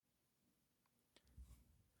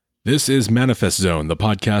This is Manifest Zone, the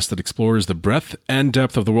podcast that explores the breadth and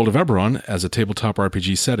depth of the world of Eberron as a tabletop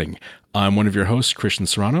RPG setting. I'm one of your hosts, Christian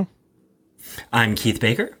Serrano. I'm Keith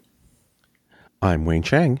Baker. I'm Wayne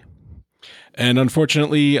Chang. And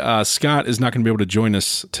unfortunately, Scott is not going to be able to join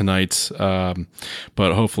us tonight, but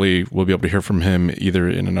hopefully we'll be able to hear from him either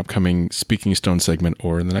in an upcoming Speaking Stone segment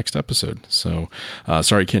or in the next episode. So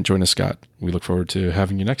sorry you can't join us, Scott. We look forward to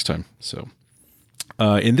having you next time. So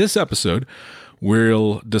in this episode,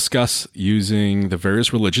 we'll discuss using the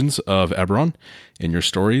various religions of Eberron in your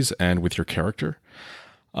stories and with your character.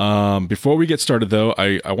 Before we get started, though,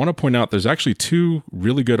 I want to point out there's actually two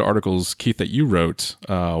really good articles, Keith, that you wrote.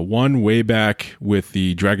 One way back with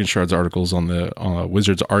the Dragon Shards articles on the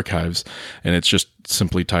Wizards Archives, and it's just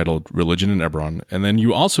simply titled Religion in Eberron. And then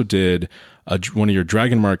you also did one of your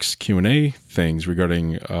Dragon Marks Q&A things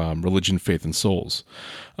regarding religion, faith, and souls.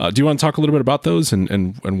 Do you want to talk a little bit about those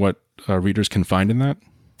and what readers can find in that?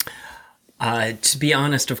 To be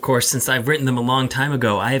honest, of course, since I've written them a long time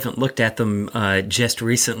ago, I haven't looked at them just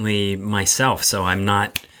recently myself, so I'm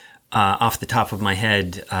not off the top of my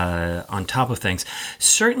head on top of things.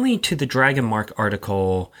 Certainly to the Dragon Mark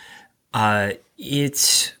article,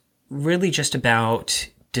 it's really just about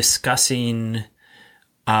discussing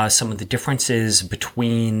some of the differences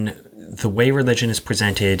between the way religion is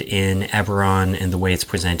presented in Eberron and the way it's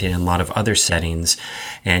presented in a lot of other settings.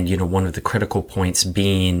 And, one of the critical points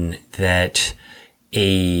being that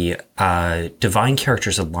a divine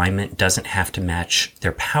character's alignment doesn't have to match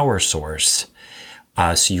their power source.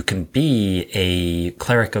 So you can be a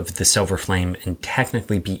cleric of the Silver Flame and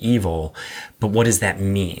technically be evil, but what does that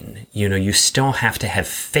mean? You still have to have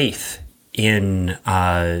faith in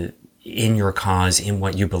your cause, in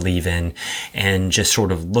what you believe in, and just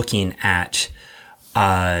sort of looking at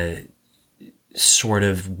sort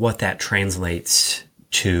of what that translates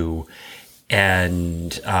to.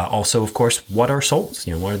 And also, of course, what are souls?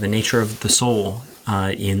 What are the nature of the soul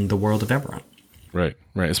in the world of Eberron? Right.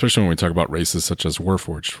 Especially when we talk about races such as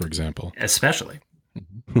Warforged, for example. Especially.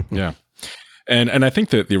 Yeah. And I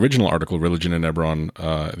think that the original article, Religion in Eberron,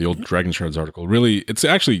 the old Dragon Shards article, really, it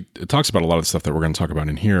talks about a lot of the stuff that we're going to talk about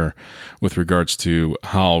in here with regards to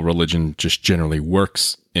how religion just generally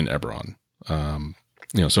works in Eberron.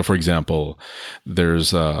 So for example,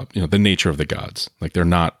 there's, the nature of the gods. Like they're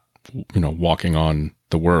not, walking on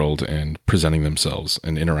the world and presenting themselves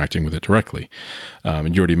and interacting with it directly.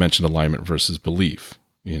 And you already mentioned alignment versus belief.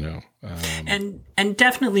 And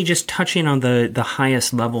definitely just touching on the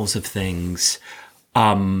highest levels of things,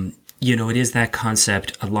 it is that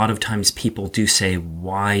concept. A lot of times people do say,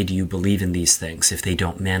 why do you believe in these things if they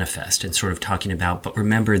don't manifest? And sort of talking about, but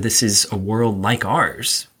remember, this is a world like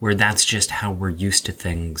ours, where that's just how we're used to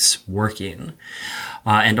things working.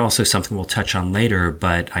 And also something we'll touch on later,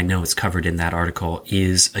 but I know it's covered in that article,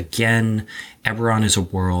 is, again, Eberron is a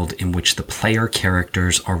world in which the player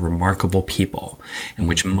characters are remarkable people, in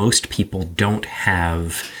which most people don't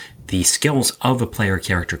have the skills of a player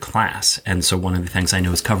character class. And so one of the things I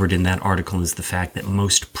know is covered in that article is the fact that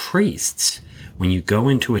most priests, when you go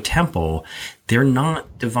into a temple, they're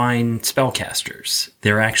not divine spellcasters.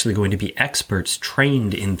 They're actually going to be experts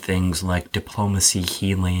trained in things like diplomacy,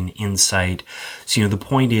 healing, insight. So, the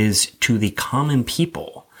point is, to the common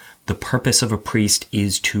people, the purpose of a priest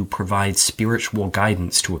is to provide spiritual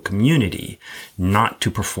guidance to a community, not to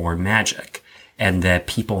perform magic. And that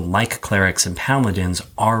people like clerics and paladins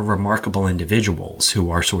are remarkable individuals who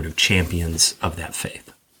are sort of champions of that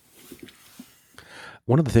faith.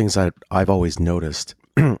 One of the things that I've always noticed,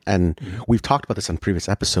 and we've talked about this on previous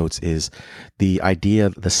episodes, is the idea,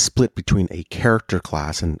 the split between a character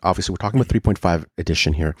class, and obviously we're talking about 3.5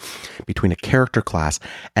 edition here, between a character class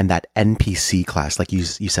and that NPC class, like you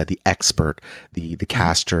said, the expert, the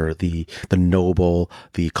caster, the noble,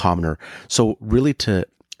 the commoner. So really to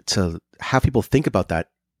have people think about that,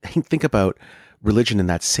 think about religion in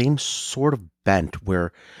that same sort of bent,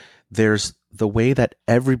 where there's the way that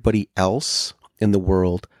everybody else in the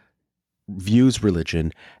world views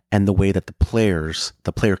religion and the way that the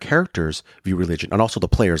player characters view religion, and also the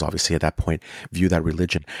players obviously at that point view that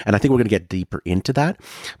religion. And I think we're going to get deeper into that,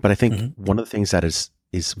 but I think one of the things that is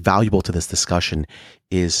valuable to this discussion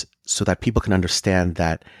is so that people can understand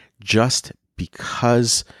that just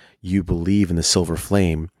because you believe in the Silver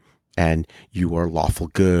Flame and you are lawful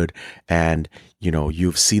good and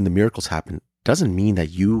you've seen the miracles happen doesn't mean that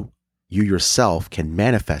you yourself can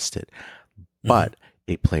manifest it. But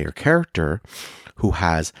a player character who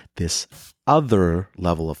has this other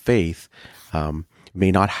level of faith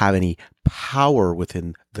may not have any power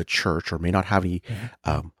within the church or may not have any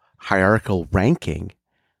hierarchical ranking,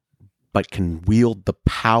 but can wield the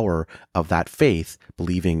power of that faith,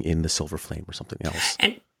 believing in the silver flame or something else.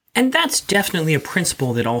 And that's definitely a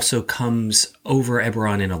principle that also comes over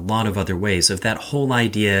Eberron in a lot of other ways, of that whole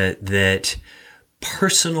idea that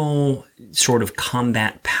personal sort of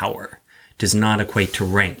combat power does not equate to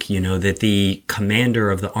rank, that the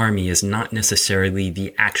commander of the army is not necessarily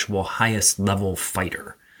the actual highest level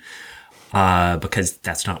fighter, because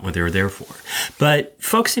that's not what they're there for. But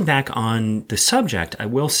focusing back on the subject, I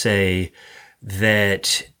will say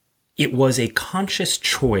that it was a conscious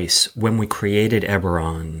choice when we created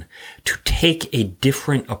Eberron to take a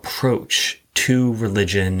different approach to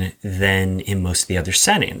religion than in most of the other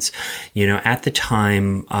settings. At the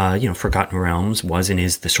time, Forgotten Realms was and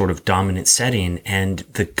is the sort of dominant setting, and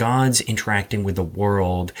the gods interacting with the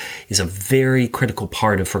world is a very critical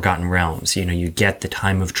part of Forgotten Realms. You get the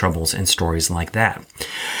Time of Troubles and stories like that.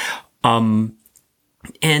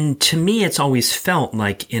 And to me, it's always felt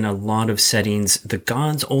like in a lot of settings, the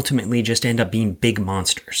gods ultimately just end up being big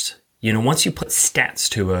monsters. Once you put stats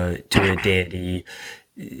to a deity,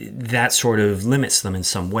 that sort of limits them in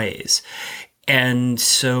some ways. And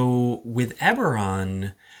so with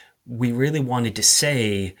Eberron, we really wanted to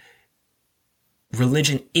say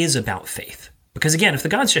religion is about faith. Because again, if the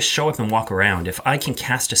gods just show up and walk around, if I can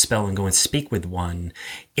cast a spell and go and speak with one,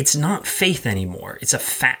 it's not faith anymore. It's a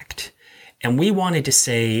fact. And we wanted to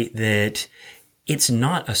say that it's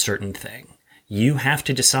not a certain thing. You have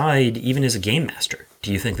to decide, even as a game master,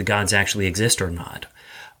 do you think the gods actually exist or not?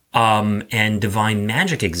 And divine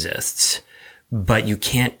magic exists, but you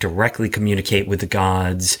can't directly communicate with the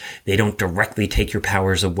gods. They don't directly take your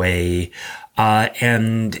powers away.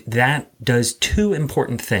 And that does two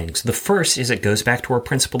important things. The first is it goes back to our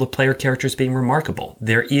principle of player characters being remarkable.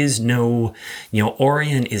 There is no,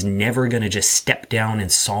 Orion is never going to just step down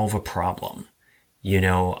and solve a problem,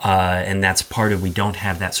 and that's part of, we don't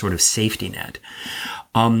have that sort of safety net.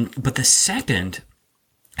 But the second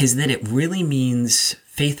is that it really means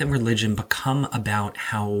faith and religion become about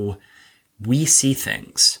how we see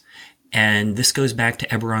things. And this goes back to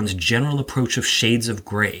Eberron's general approach of shades of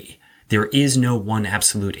gray. There is no one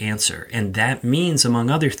absolute answer. And that means, among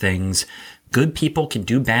other things, good people can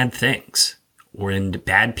do bad things, and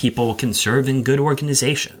bad people can serve in good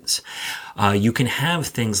organizations. You can have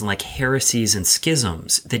things like heresies and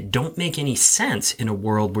schisms that don't make any sense in a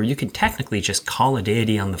world where you can technically just call a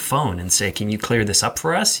deity on the phone and say, can you clear this up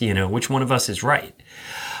for us? Which one of us is right?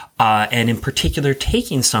 And in particular,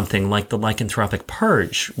 taking something like the lycanthropic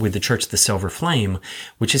purge with the Church of the Silver Flame,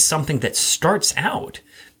 which is something that starts out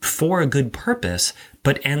for a good purpose,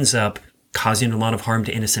 but ends up causing a lot of harm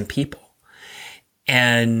to innocent people.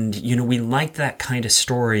 And, we like that kind of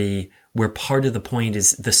story where part of the point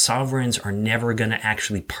is the sovereigns are never going to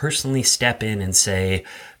actually personally step in and say,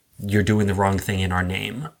 you're doing the wrong thing in our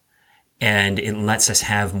name. And it lets us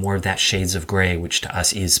have more of that shades of gray, which to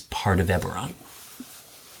us is part of Eberron.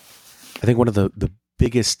 I think one of the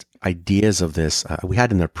biggest ideas of this, we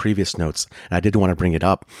had in the previous notes, and I did want to bring it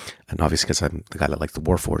up, and obviously because I'm the guy that likes the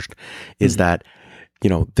Warforged, is that,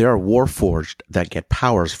 there are Warforged that get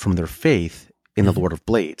powers from their faith in the Lord of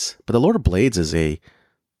Blades. But the Lord of Blades is a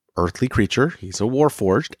earthly creature. He's a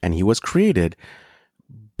Warforged, and he was created.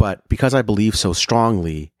 But because I believe so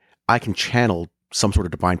strongly, I can channel some sort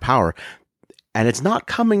of divine power, and it's not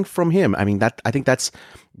coming from him. I mean, I think that's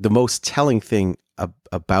the most telling thing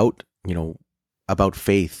about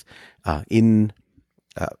faith in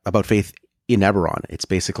Eberron. It's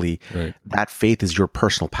basically right. That faith is your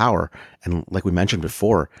personal power, and like we mentioned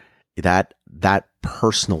before, that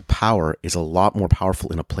personal power is a lot more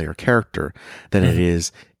powerful in a player character than it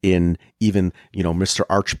is in even Mr.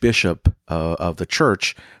 Archbishop of the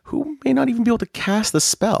church, who may not even be able to cast the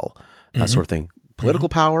spell, that sort of thing. Political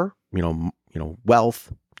power,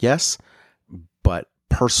 wealth, yes, but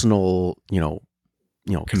personal,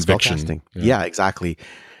 conviction. Yeah, exactly.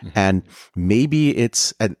 And maybe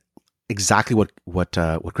it's exactly what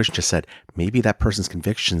Christian just said. Maybe that person's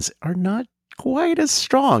convictions are not quite as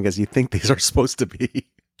strong as you think these are supposed to be.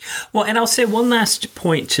 Well, and I'll say one last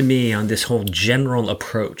point to me on this whole general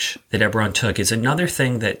approach that Eberron took is another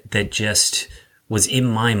thing that just was in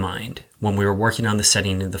my mind when we were working on the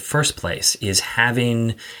setting in the first place, is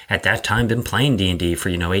having at that time been playing D&D for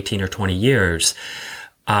 18 or 20 years,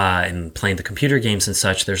 and playing the computer games and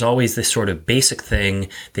such. There's always this sort of basic thing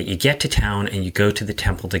that you get to town and you go to the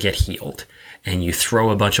temple to get healed, and you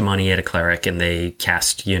throw a bunch of money at a cleric and they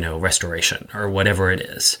cast, restoration or whatever it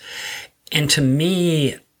is. And to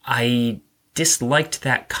me, I disliked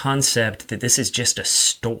that concept that this is just a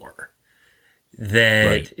store,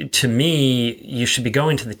 That to me, you should be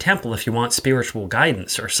going to the temple if you want spiritual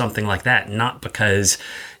guidance or something like that, not because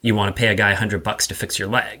you want to pay a guy $100 to fix your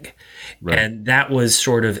leg. Right. And that was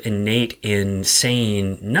sort of innate in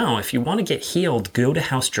saying, no, if you want to get healed, go to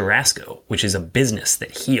House Jorasco, which is a business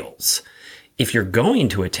that heals. If you're going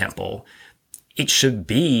to a temple, it should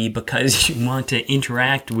be because you want to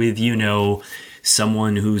interact with,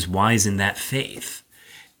 someone who's wise in that faith.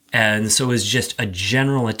 And so it's just a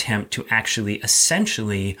general attempt to actually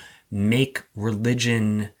essentially make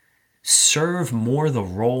religion serve more the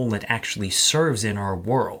role it actually serves in our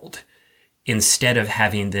world, instead of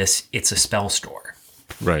having this, it's a spell store.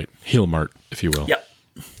 Right. Heal mart, if you will. Yep.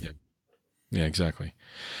 Yeah, exactly.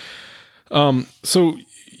 So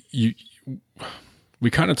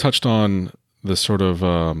we kind of touched on the sort of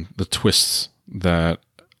the twists that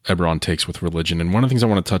Eberron takes with religion. And one of the things I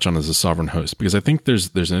want to touch on is the sovereign host, because I think there's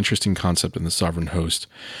an interesting concept in the sovereign host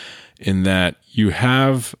in that you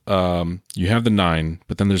have the 9,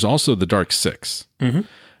 but then there's also the dark 6,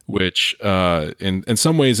 which in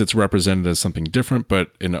some ways it's represented as something different, but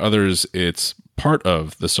in others it's part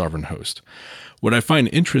of the sovereign host. What I find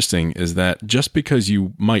interesting is that just because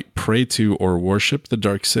you might pray to or worship the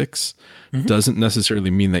dark 6 doesn't necessarily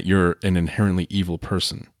mean that you're an inherently evil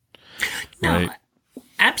person. No, right?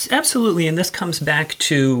 Absolutely. And this comes back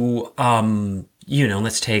to,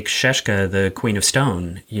 let's take Sheshka, the Queen of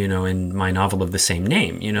Stone, in my novel of the same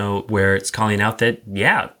name, where it's calling out that,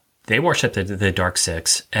 they worship the dark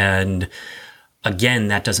 6. And again,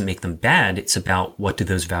 that doesn't make them bad. It's about, what do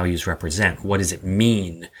those values represent? What does it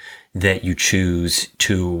mean that you choose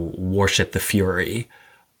to worship the Fury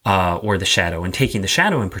or the Shadow? And taking the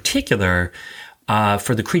Shadow in particular,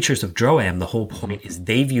 for the creatures of Droam, the whole point is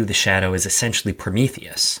they view the Shadow as essentially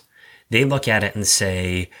Prometheus. They look at it and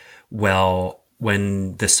say, well,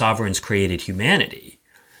 when the Sovereigns created humanity,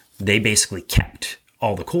 they basically kept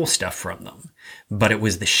all the cool stuff from them. But it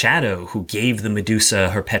was the Shadow who gave the Medusa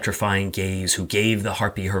her petrifying gaze, who gave the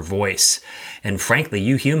Harpy her voice. And frankly,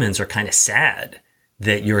 you humans are kind of sad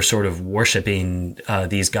that you're sort of worshiping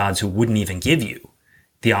these gods who wouldn't even give you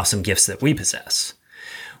the awesome gifts that we possess.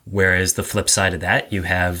 Whereas the flip side of that, you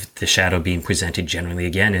have the Shadow being presented generally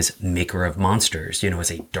again as maker of monsters,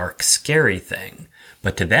 as a dark, scary thing.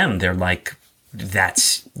 But to them, they're like,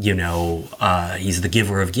 that's, he's the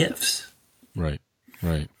giver of gifts. Right.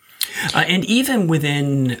 And even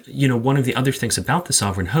within, one of the other things about the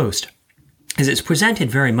Sovereign Host is it's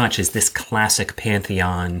presented very much as this classic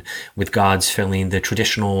pantheon with gods filling the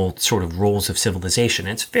traditional sort of roles of civilization.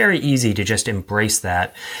 It's very easy to just embrace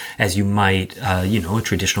that as you might, a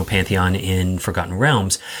traditional pantheon in Forgotten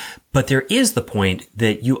Realms. But there is the point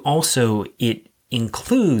that it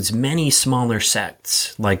includes many smaller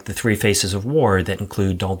sects, like the Three Faces of War that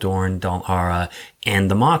include Dal Dorn, Dal Ara,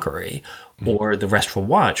 and the Mockery, or the Restful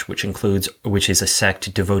Watch, which is a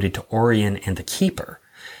sect devoted to Orion and the Keeper,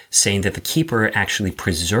 saying that the Keeper actually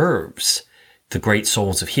preserves the great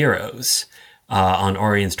souls of heroes on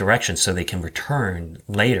Orion's direction so they can return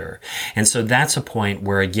later. And so that's a point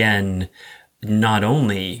where, again, not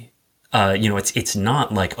only, it's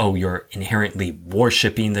not like, oh, you're inherently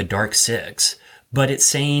worshiping the Dark 6, but it's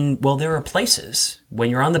saying, well, there are places. When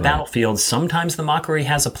you're on the battlefield, sometimes the Mockery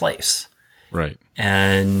has a place. Right.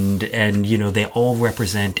 And they all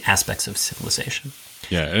represent aspects of civilization.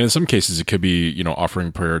 Yeah, and in some cases it could be,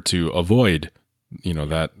 offering prayer to avoid,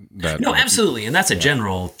 that. No, absolutely, and that's a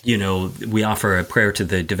general. We offer a prayer to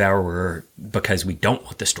the Devourer because we don't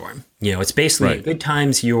want the storm. It's basically in good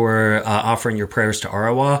times you're offering your prayers to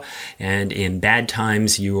Arawa, and in bad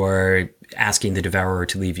times you are asking the Devourer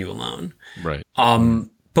to leave you alone. Right.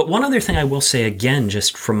 But one other thing I will say, again,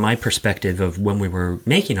 just from my perspective of when we were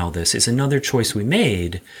making all this, is another choice we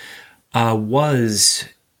made was,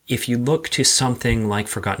 if you look to something like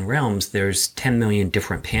Forgotten Realms, there's 10 million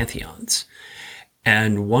different pantheons.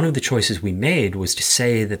 And one of the choices we made was to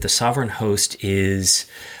say that the Sovereign Host is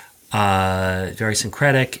very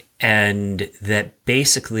syncretic and that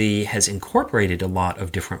basically has incorporated a lot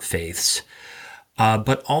of different faiths.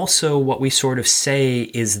 But also what we sort of say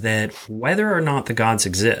is that whether or not the gods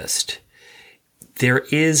exist, there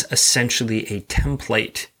is essentially a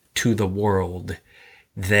template to the world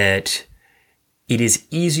that it is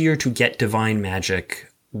easier to get divine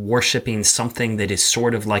magic worshipping something that is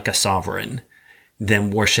sort of like a sovereign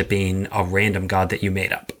than worshipping a random god that you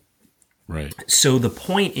made up. Right. So the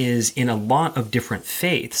point is, in a lot of different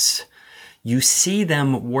faiths, you see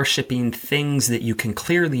them worshiping things that you can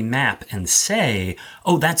clearly map and say,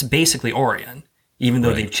 oh, that's basically Orion, even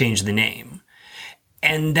though they've changed the name.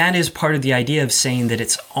 And that is part of the idea of saying that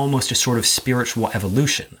it's almost a sort of spiritual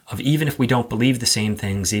evolution of, even if we don't believe the same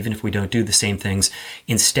things, even if we don't do the same things,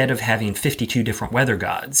 instead of having 52 different weather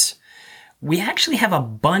gods, we actually have a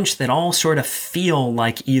bunch that all sort of feel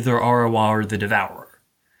like either Arawa or the Devourer.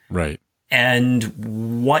 Right.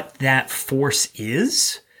 And what that force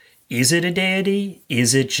is it a deity?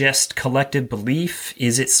 Is it just collective belief?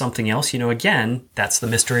 Is it something else? Again, that's the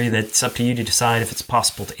mystery that's up to you to decide if it's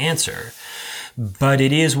possible to answer. But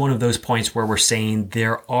it is one of those points where we're saying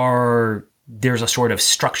there's a sort of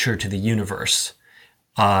structure to the universe,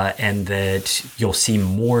 and that you'll see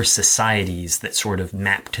more societies that sort of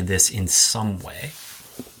map to this in some way.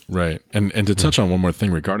 Right. And to touch on one more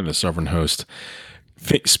thing regarding the Sovereign Host,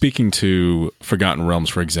 speaking to Forgotten Realms,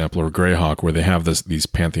 for example, or Greyhawk, where they have these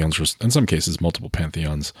pantheons, or in some cases multiple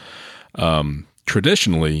pantheons,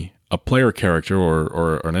 traditionally a player character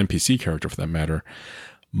or an NPC character for that matter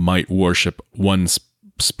might worship one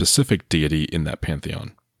specific deity in that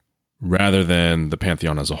pantheon rather than the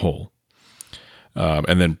pantheon as a whole.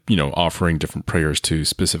 And then, offering different prayers to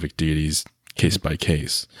specific deities case by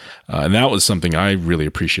case. And that was something I really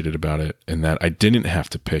appreciated about it, in that I didn't have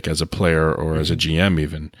to pick as a player or as a GM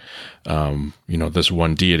even, this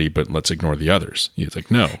one deity, but let's ignore the others. It's like,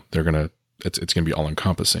 no, it's going to be all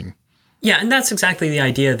encompassing. Yeah, and that's exactly the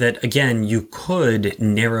idea that, again, you could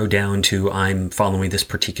narrow down to, I'm following this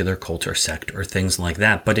particular cult or sect or things like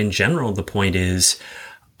that. But in general, the point is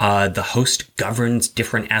the host governs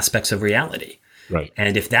different aspects of reality. Right.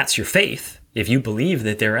 And if that's your faith, if you believe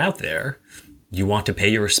that they're out there, you want to pay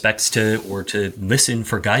your respects to, or to listen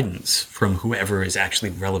for guidance from whoever is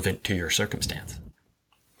actually relevant to your circumstance.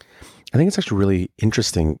 I think it's actually really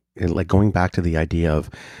interesting, like going back to the idea of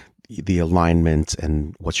the alignment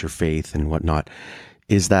and what's your faith and whatnot,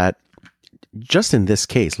 is that just in this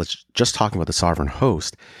case, let's just talking about the Sovereign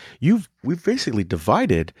Host, we've basically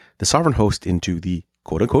divided the Sovereign Host into the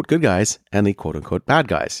quote unquote good guys and the quote unquote bad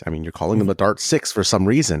guys. I mean, you're calling them the Dark Six for some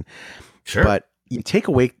reason, sure. But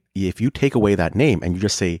if you take away that name and you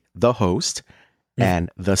just say the Host and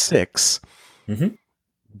the Six, then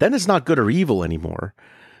it's not good or evil anymore.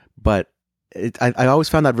 But I always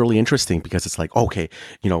found that really interesting, because it's like, okay,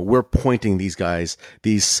 we're pointing these guys,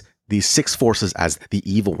 these six forces as the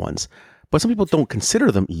evil ones, but some people don't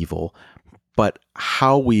consider them evil. But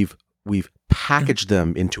how we've packaged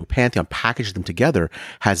them into a pantheon, packaged them together,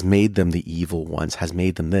 has made them the evil ones, has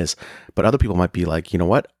made them this. But other people might be like, you know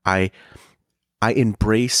what, I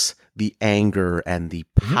embrace the anger and the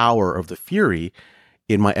power of the fury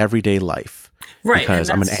in my everyday life. Right, because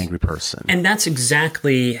I'm an angry person. And that's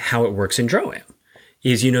exactly how it works in Droam.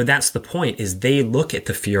 Is, that's the point, is they look at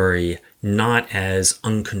the fury not as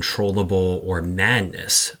uncontrollable or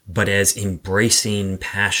madness, but as embracing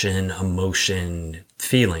passion, emotion,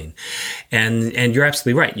 feeling. And you're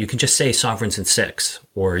absolutely right. You can just say Sovereigns and Six,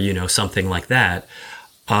 or, something like that.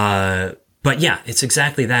 But yeah, it's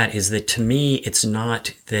exactly that, is that to me, it's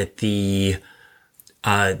not that the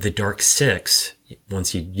Dark Six,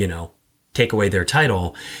 once you take away their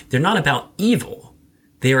title, they're not about evil.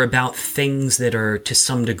 They are about things that are, to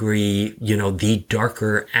some degree, the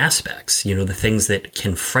darker aspects, the things that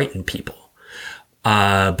can frighten people.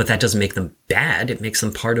 But that doesn't make them bad. It makes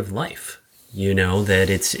them part of life. That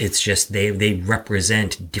it's just, they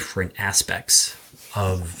represent different aspects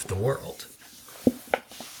of the world.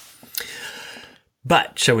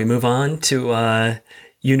 But shall we move on to,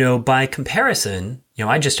 by comparison,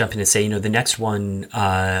 I just jump in and say, the next one,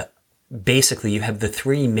 basically you have the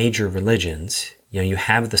three major religions. You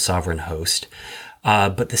have the Sovereign Host,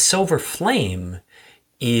 but the Silver Flame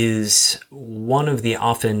is one of the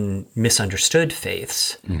often misunderstood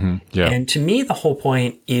faiths. Mm-hmm. Yeah. And to me, the whole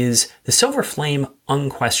point is the Silver Flame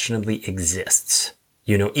unquestionably exists.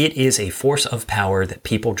 It is a force of power that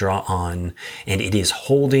people draw on, and it is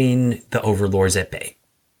holding the overlords at bay.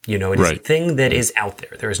 It is a thing that is out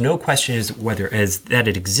there. There is no question as that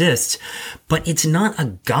it exists, but it's not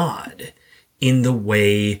a god in the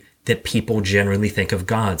way that people generally think of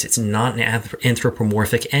gods. It's not an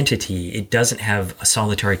anthropomorphic entity. It doesn't have a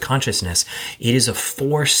solitary consciousness. It is a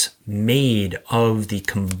force made of the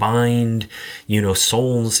combined,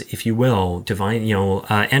 souls, if you will, divine,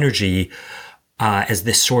 energy, as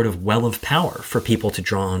this sort of well of power for people to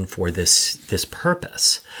draw on for this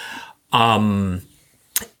purpose. And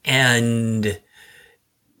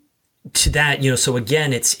to that, so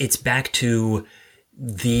again, it's back to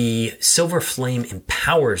the Silver Flame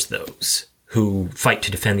empowers those who fight to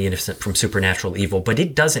defend the innocent from supernatural evil, but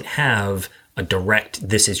it doesn't have a direct,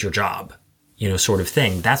 this is your job. sort of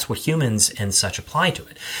thing. That's what humans and such apply to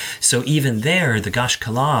it. So even there, the Gash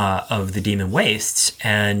Kala of the Demon Wastes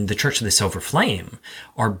and the Church of the Silver Flame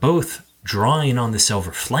are both drawing on the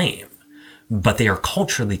Silver Flame, but they are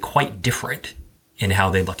culturally quite different in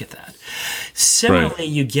how they look at that. Similarly,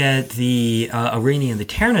 you get the Arini and the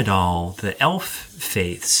Ternadal, the elf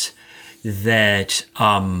faiths, that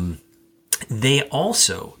they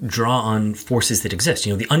also draw on forces that exist.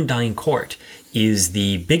 The Undying Court is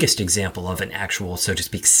the biggest example of an actual, so to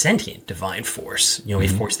speak, sentient divine force, a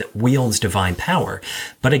force that wields divine power.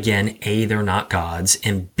 But again, A, they're not gods,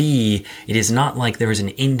 and B, it is not like there is an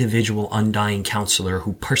individual undying counselor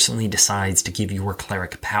who personally decides to give your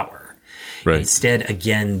cleric power. Right. Instead,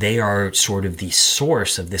 again, they are sort of the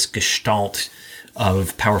source of this gestalt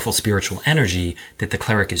of powerful spiritual energy that the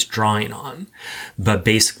cleric is drawing on. But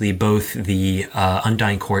basically, both the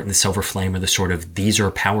Undying Court and the Silver Flame are the sort of, these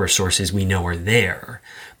are power sources we know are there,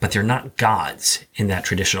 but they're not gods in that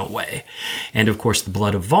traditional way. And of course, the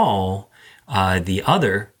Blood of Vol, the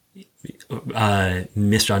other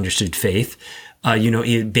misunderstood faith,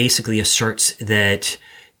 it basically asserts that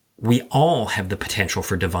we all have the potential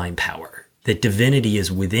for divine power, that divinity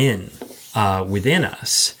is within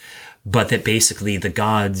us, but that basically the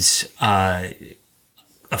gods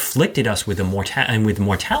afflicted us with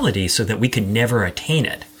mortality so that we could never attain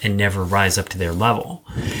it and never rise up to their level.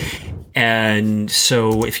 And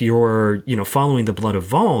so if you're, following the Blood of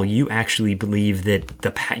Vol, you actually believe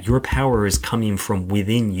that your power is coming from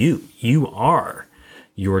within you. You are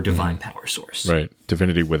your divine power source. Right.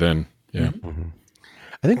 Divinity within. Yeah. Mm-hmm.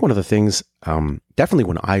 I think one of the things, definitely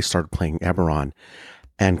when I started playing Eberron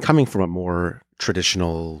and coming from a more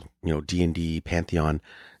traditional, D&D pantheon,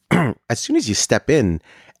 as soon as you step in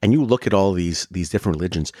and you look at all these different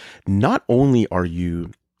religions, not only are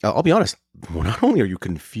you, I'll be honest, not only are you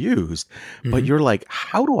confused, but you're like,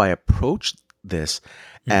 how do I approach this?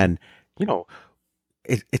 And,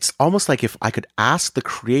 it's almost like if I could ask the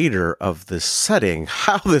creator of this setting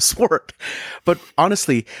how this worked. But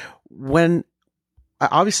honestly,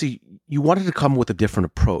 obviously, you wanted to come with a different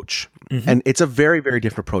approach. And it's a very, very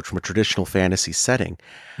different approach from a traditional fantasy setting.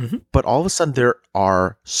 But all of a sudden, there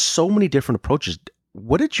are so many different approaches.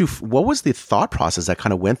 What was the thought process that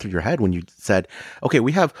kind of went through your head when you said, okay,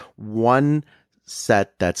 we have one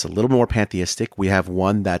set that's a little more pantheistic. We have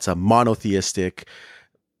one that's a monotheistic,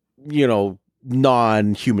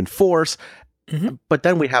 non-human force. But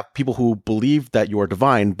then we have people who believe that you are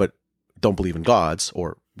divine, but don't believe in gods,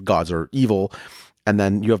 or gods are evil. And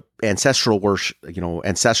then you have ancestral worship,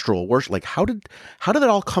 Like, how did it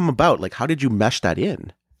all come about? Like, how did you mesh that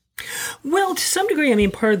in? Well, to some degree,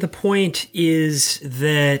 part of the point is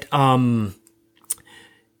that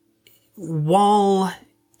while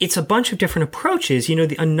it's a bunch of different approaches,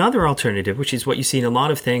 another alternative, which is what you see in a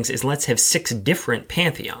lot of things, is let's have 6 different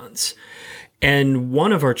pantheons. And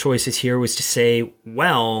one of our choices here was to say,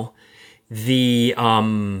 well, the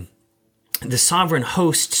sovereign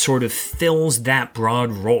host sort of fills that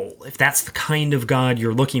broad role. If that's the kind of god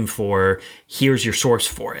you're looking for, here's your source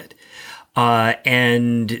for it.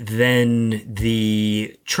 And then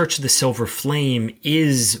the Church of the Silver Flame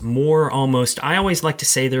is more almost, I always like to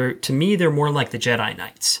say they're more like the Jedi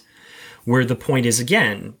Knights, where the point is,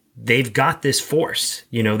 again, they've got this force,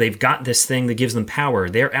 they've got this thing that gives them power.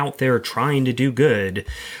 They're out there trying to do good.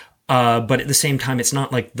 But at the same time, it's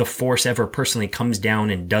not like the force ever personally comes down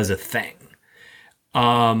and does a thing.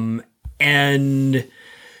 And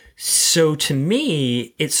so to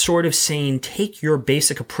me, it's sort of saying, take your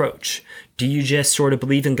basic approach. Do you just sort of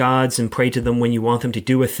believe in gods and pray to them when you want them to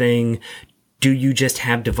do a thing? Do you just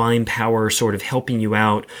have divine power sort of helping you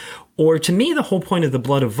out? Or to me, the whole point of the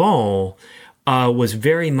Blood of Vol was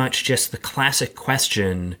very much just the classic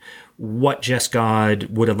question, what just God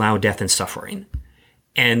would allow death and suffering?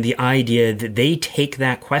 And the idea that they take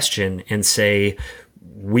that question and say,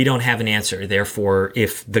 we don't have an answer. Therefore,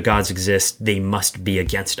 if the gods exist, they must be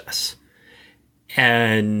against us.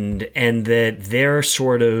 And that they're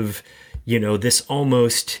sort of, this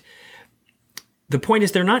almost, the point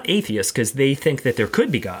is they're not atheists because they think that there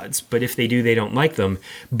could be gods, but if they do, they don't like them.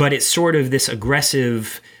 But it's sort of this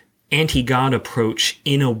aggressive anti-god approach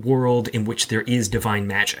in a world in which there is divine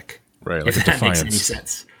magic. Right. Like if that makes any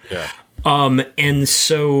sense. Yeah. And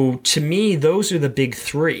so to me, those are the big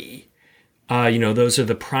 3. Those are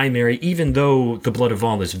the primary, even though the Blood of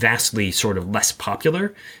Vol is vastly sort of less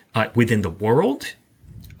popular within the world.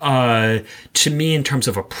 To me, in terms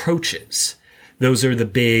of approaches, those are the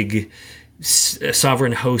big.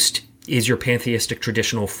 Sovereign host is your pantheistic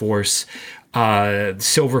traditional force.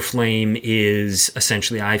 Silver Flame is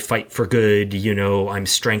essentially I fight for good, I'm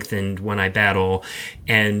strengthened when I battle,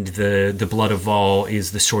 and the Blood of Vol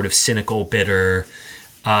is the sort of cynical, bitter,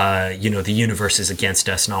 the universe is against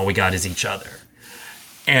us and all we got is each other.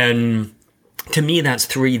 And to me, that's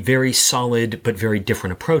three very solid but very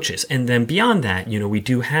different approaches. And then beyond that, we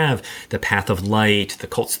do have the Path of Light, the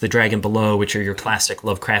Cults of the Dragon Below, which are your classic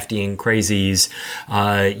Lovecraftian crazies.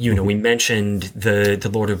 We mentioned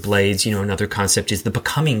the Lord of Blades. Another concept is the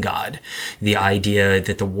becoming god, the idea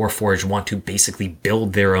that the Warforged want to basically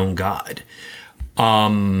build their own god.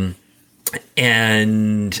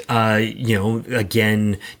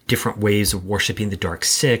 Again, different ways of worshiping the Dark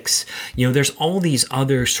Six. There's all these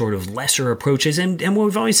other sort of lesser approaches. And what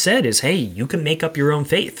we've always said is, hey, you can make up your own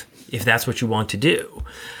faith if that's what you want to do.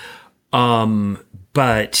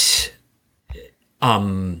 But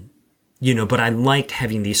I liked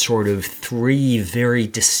having these sort of three very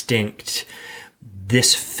distinct,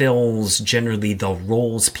 this fills generally the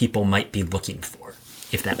roles people might be looking for,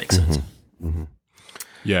 if that makes sense. Mm-hmm.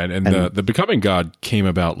 Yeah, and the Becoming God came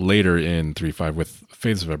about later in 3.5 with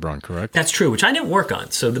Faiths of Eberron, correct? That's true, which I didn't work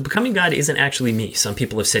on. So the Becoming God isn't actually me. Some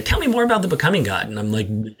people have said, tell me more about the Becoming God. And I'm like,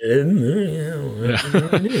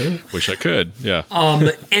 wish I could, yeah.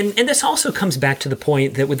 And this also comes back to the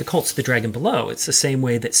point that with the Cults of the Dragon Below, it's the same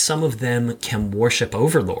way that some of them can worship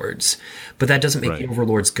overlords, but that doesn't make the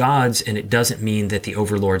overlords gods, and it doesn't mean that the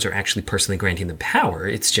overlords are actually personally granting them power.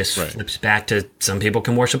 It's just flips back to some people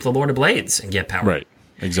can worship the Lord of Blades and get power. Right.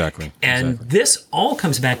 Exactly. And this all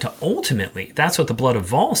comes back to ultimately, that's what the Blood of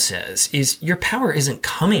Vol says, is your power isn't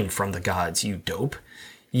coming from the gods, you dope.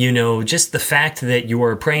 Just the fact that you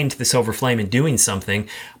are praying to the Silver Flame and doing something,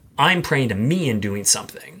 I'm praying to me and doing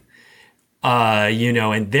something.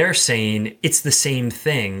 And they're saying it's the same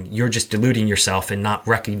thing. You're just deluding yourself and not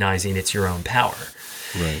recognizing it's your own power.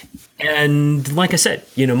 Right. And like I said,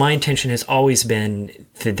 my intention has always been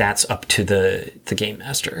that that's up to the game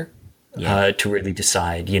master. To really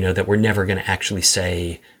decide, that we're never going to actually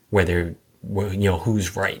say whether,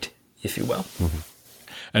 who's right, if you will. Mm-hmm.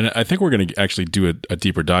 And I think we're going to actually do a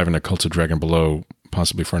deeper dive into Cults of Dragon Below,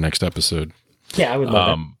 possibly for our next episode. Yeah, I would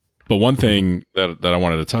love it. But one thing that I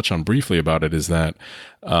wanted to touch on briefly about it is that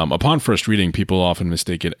upon first reading, people often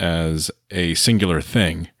mistake it as a singular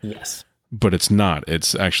thing. Yes. But it's not.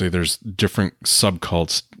 It's actually, there's different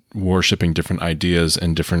subcults worshiping different ideas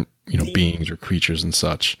and different, beings or creatures and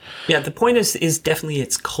such. Yeah, the point is definitely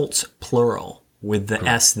it's cults plural with the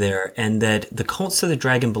S there, and that the Cults of the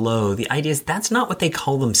Dragon Below, the idea is that's not what they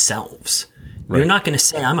call themselves. Right. You're not going to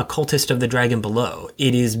say, I'm a cultist of the Dragon Below.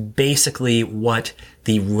 It is basically what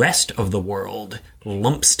the rest of the world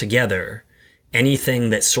lumps together. Anything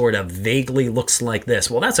that sort of vaguely looks like this,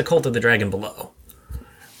 well, that's a Cult of the Dragon Below.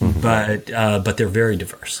 Mm-hmm. But they're very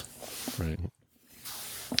diverse. Right.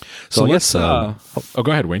 So let's. Go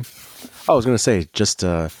ahead, Wayne. I was going to say, just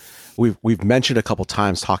we've mentioned a couple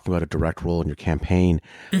times talking about a direct role in your campaign.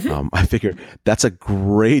 Mm-hmm. I figure that's a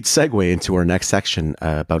great segue into our next section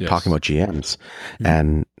about talking about GMs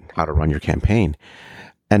and how to run your campaign.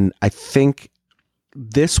 And I think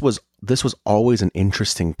this was always an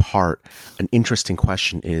interesting part. An interesting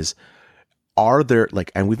question is, are there,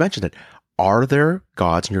 and we've mentioned it, are there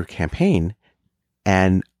gods in your campaign,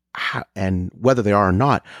 and whether they are or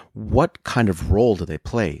not, what kind of role do they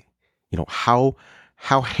play? How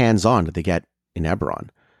hands-on do they get in Eberron?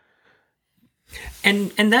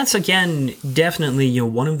 And that's, again, definitely,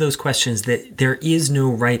 one of those questions that there is no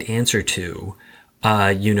right answer to,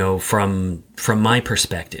 from my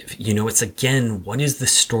perspective. It's, again, what is the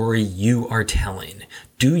story you are telling?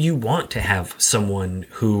 Do you want to have someone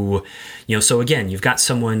who, so again, you've got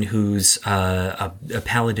someone who's a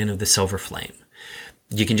paladin of the Silver Flame.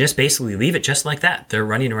 You can just basically leave it just like that. They're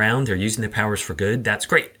running around. They're using their powers for good. That's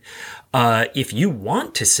great. If you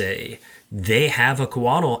want to say they have a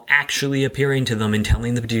Coatl actually appearing to them and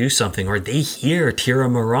telling them to do something, or they hear Tira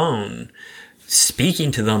Marone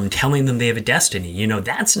speaking to them, telling them they have a destiny,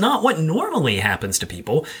 that's not what normally happens to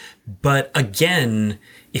people. But again,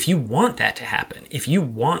 if you want that to happen, if you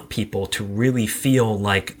want people to really feel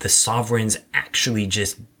like the sovereigns actually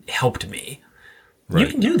just helped me, you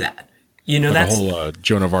can do that. That's the whole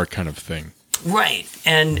Joan of Arc kind of thing. Right.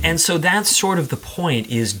 And so that's sort of the point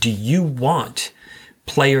is, do you want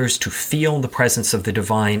players to feel the presence of the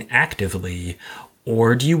divine actively,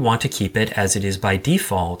 or do you want to keep it as it is by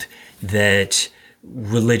default, that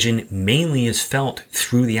religion mainly is felt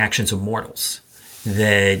through the actions of mortals?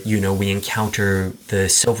 that, we encounter the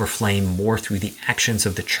silver flame more through the actions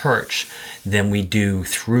of the church than we do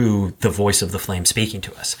through the voice of the flame speaking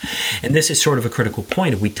to us. And this is sort of a critical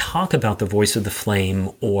point. If we talk about the voice of the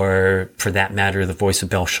flame, or for that matter, the voice of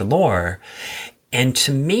Bel Shalor, and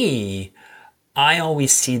to me, I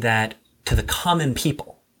always see that to the common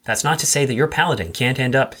people. That's not to say that your paladin can't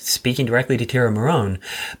end up speaking directly to Tira Marone,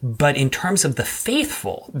 but in terms of the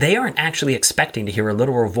faithful, they aren't actually expecting to hear a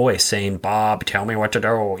literal voice saying, "Bob, tell me what to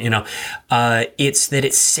do." It's that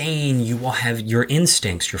it's saying you will have your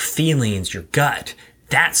instincts, your feelings, your gut.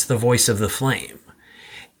 That's the voice of the flame.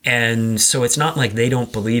 And so it's not like they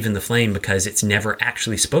don't believe in the flame because it's never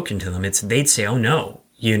actually spoken to them. They'd say, "Oh no.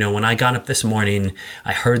 When I got up this morning,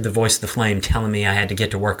 I heard the voice of the flame telling me I had to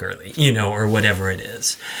get to work early, or whatever it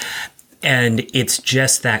is." And it's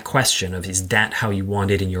just that question of, is that how you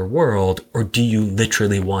want it in your world, or do you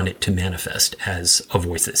literally want it to manifest as a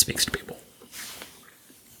voice that speaks to people?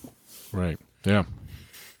 Right. Yeah.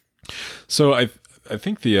 So I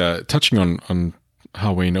think the touching on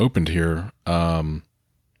how Wayne opened here,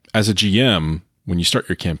 as a GM, when you start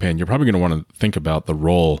your campaign, you're probably going to want to think about the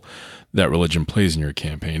role that religion plays in your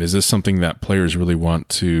campaign. Is this something that players really want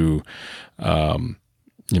to,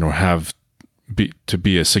 have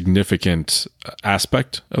be a significant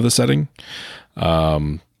aspect of the setting?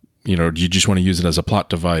 Do you just want to use it as a plot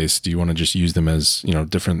device? Do you want to just use them as,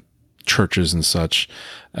 different churches and such,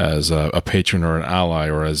 as a patron or an ally,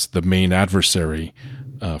 or as the main adversary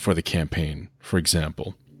for the campaign, for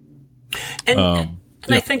example? And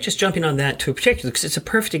I think, just jumping on that to a particular, because it's a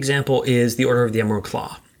perfect example, is the Order of the Emerald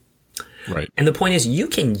Claw. Right. And the point is, you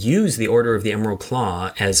can use the Order of the Emerald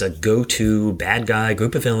Claw as a go-to bad guy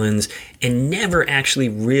group of villains and never actually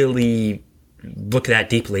really look that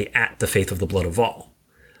deeply at the faith of the Blood of Vol.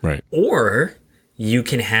 Right. Or you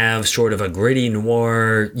can have sort of a gritty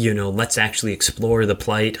noir, let's actually explore the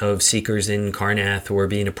plight of seekers in Karrnath who are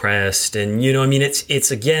being oppressed. And,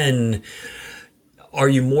 it's again, are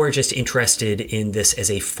you more just interested in this as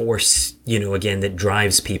a force, again, that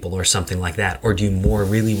drives people or something like that? Or do you more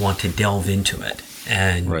really want to delve into it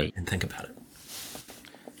and think about it?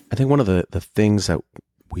 I think one of the things that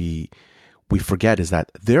we forget is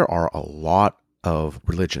that there are a lot of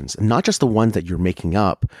religions, and not just the ones that you're making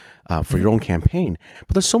up for your own campaign,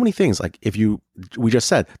 but there's so many things. Like we just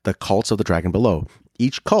said, the cults of the Dragon Below.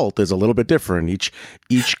 Each cult is a little bit different. Each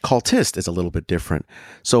cultist is a little bit different.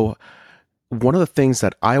 So one of the things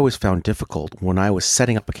that I always found difficult when I was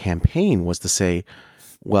setting up a campaign was to say,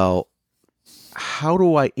 well, how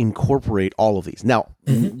do I incorporate all of these? Now,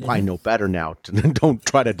 I know better now. Don't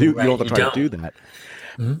try to do, you don't have to try to do that.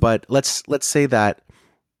 Mm-hmm. But let's say that,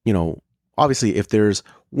 obviously if there's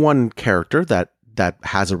one character that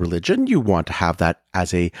has a religion, you want to have that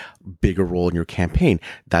as a bigger role in your campaign.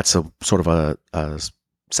 That's a sort of a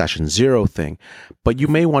session 0 thing. But you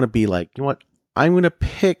may want to be like, you know what, I'm going to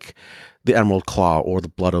pick the Emerald Claw or the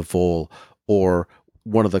Blood of Vol or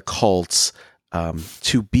one of the cults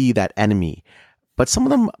to be that enemy. But some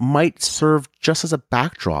of them might serve just as a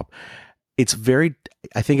backdrop. I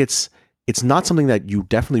think it's not something that you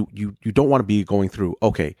definitely, you don't want to be going through,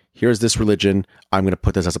 okay, here's this religion, I'm going to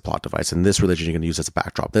put this as a plot device, and this religion you're going to use as a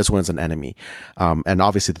backdrop. This one's an enemy. And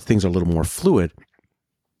obviously the things are a little more fluid.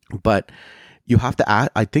 But you have to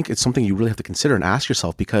I think it's something you really have to consider and ask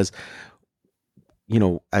yourself, because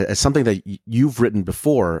as something that you've written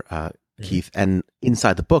before, Keith, and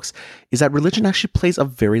inside the books, is that religion actually plays a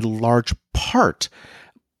very large part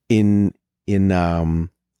in Eberron,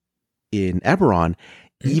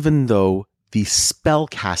 even though the spell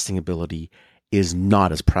casting ability is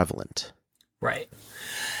not as prevalent. Right.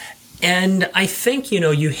 And I think,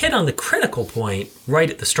 you hit on the critical point right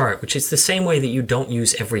at the start, which is the same way that you don't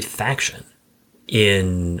use every faction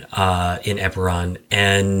in Eberron.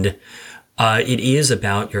 And it is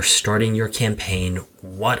about you're starting your campaign.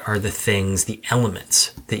 What are the things, the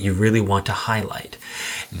elements that you really want to highlight?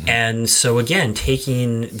 Mm-hmm. And so again,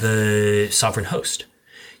 taking the Sovereign Host,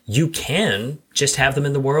 you can just have them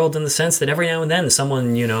in the world in the sense that every now and then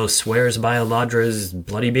someone, swears by Eladra's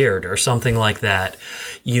bloody beard or something like that.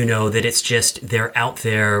 That it's just they're out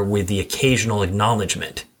there with the occasional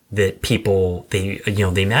acknowledgement that people,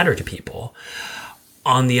 they matter to people.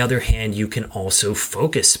 On the other hand, you can also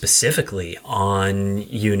focus specifically on,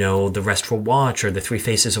 the Restful Watch or the Three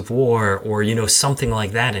Faces of War or, something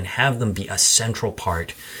like that, and have them be a central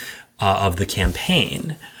part of the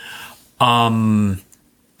campaign.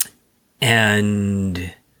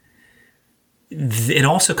 And it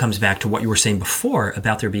also comes back to what you were saying before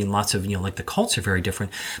about there being lots of, like the cults are very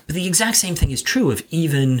different. But the exact same thing is true of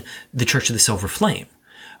even the Church of the Silver Flame.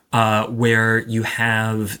 where you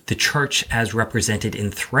have the church as represented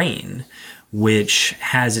in Thrain, which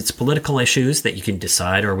has its political issues that you can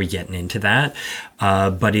decide, are we getting into that,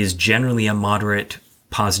 but is generally a moderate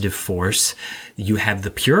positive force. You have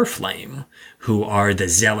the Pure Flame, who are the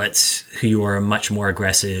zealots, who are much more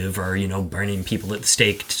aggressive, or, burning people at the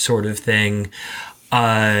stake sort of thing.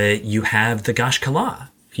 You have the Gashkala,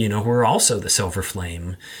 who are also the Silver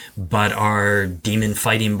Flame, but are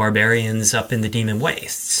demon-fighting barbarians up in the Demon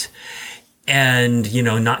Wastes. And,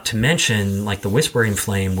 not to mention, like, the Whispering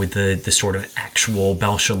Flame with the sort of actual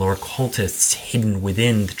Belshalor cultists hidden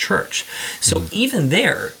within the church. So even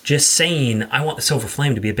there, just saying, I want the Silver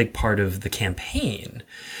Flame to be a big part of the campaign,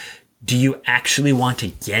 do you actually want to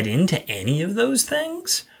get into any of those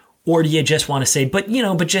things? Or do you just want to say, but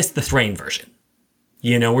just the Thrain version?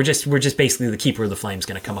 We're just basically the Keeper of the Flame is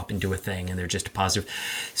going to come up and do a thing, and they're just a positive.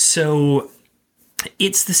 So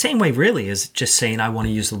it's the same way, really, as just saying, I want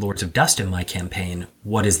to use the Lords of Dust in my campaign.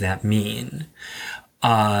 What does that mean?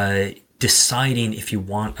 Deciding if you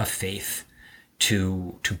want a faith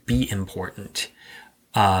to be important,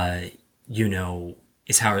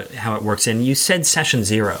 is how it works. And you said session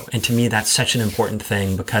 0, and to me, that's such an important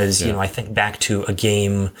thing because, I think back to a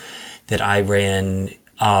game that I ran,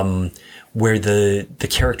 where the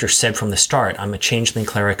character said from the start, I'm a changeling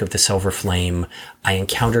cleric of the Silver Flame. I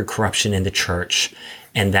encountered corruption in the church,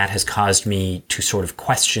 and that has caused me to sort of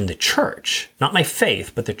question the church, not my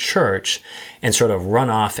faith, but the church, and sort of run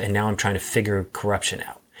off, and now I'm trying to figure corruption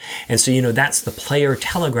out. And so, that's the player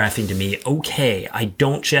telegraphing to me, okay, I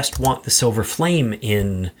don't just want the Silver Flame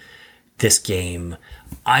in this game.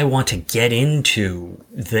 I want to get into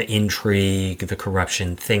the intrigue, the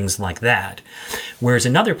corruption, things like that. Whereas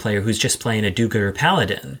another player who's just playing a do-gooder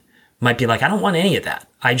paladin might be like, I don't want any of that.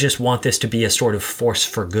 I just want this to be a sort of force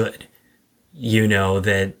for good.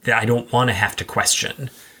 That I don't want to have to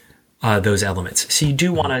question those elements. So you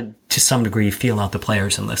do want to some degree, feel out the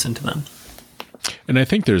players and listen to them. And I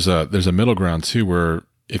think there's a middle ground too, where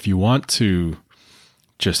if you want to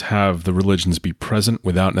just have the religions be present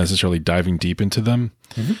without necessarily diving deep into them,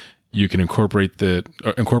 you can incorporate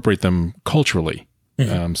them culturally.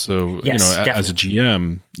 So, yes, as a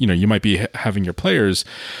GM, you might be having your players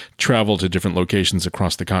travel to different locations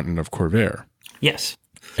across the continent of Khorvaire. Yes.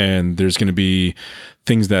 And there's going to be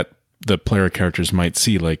things that the player characters might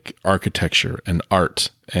see, like architecture and art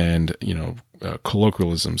and,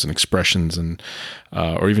 colloquialisms and expressions and,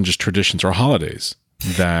 or even just traditions or holidays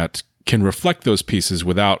that can reflect those pieces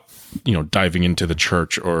without, diving into the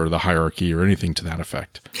church or the hierarchy or anything to that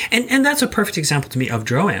effect. And that's a perfect example to me of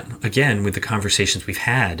Droam, again, with the conversations we've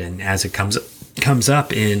had. And as it comes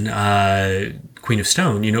up in Queen of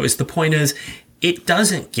Stone, is the point is it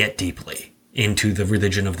doesn't get deeply into the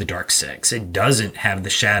religion of the Dark Six. It doesn't have the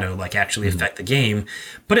shadow actually affect the game.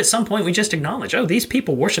 But at some point we just acknowledge, these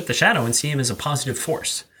people worship the shadow and see him as a positive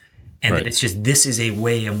force. And that it's just, this is a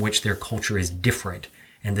way in which their culture is different.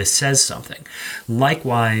 And this says something.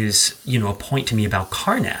 Likewise, a point to me about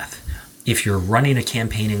Karrnath, if you're running a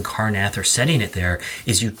campaign in Karrnath or setting it there,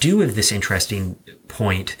 is you do have this interesting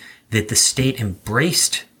point that the state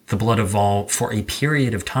embraced the Blood of Vol for a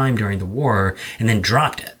period of time during the war and then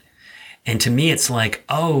dropped it. And to me, it's like,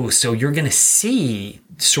 so you're going to see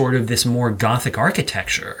sort of this more Gothic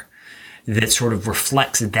architecture that sort of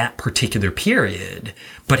reflects that particular period,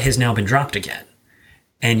 but has now been dropped again.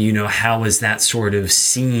 And, how is that sort of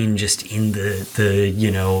seen just in the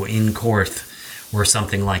in Korth or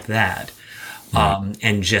something like that?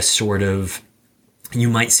 And just sort of,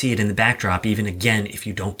 you might see it in the backdrop, even again, if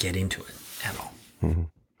you don't get into it at all. Mm-hmm.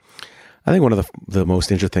 I think one of the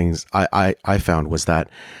most interesting things I found was that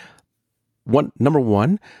number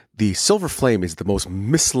one, the Silver Flame is the most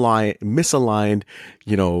misaligned,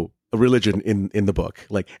 religion in the book.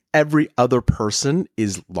 Like every other person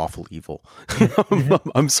is lawful evil.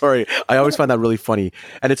 I'm sorry. I always find that really funny.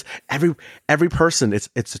 And it's every person. It's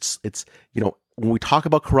when we talk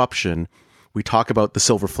about corruption, we talk about the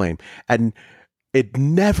Silver Flame, and it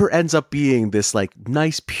never ends up being this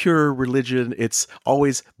nice pure religion. It's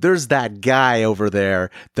always there's that guy over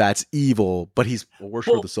there that's evil, but he's a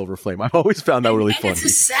worshiper of the Silver Flame. I've always found that really funny. It's a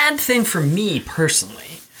sad thing for me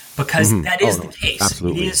personally, because that is the case.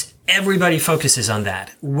 Absolutely. It is, everybody focuses on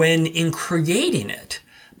that. When in creating it,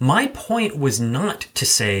 my point was not to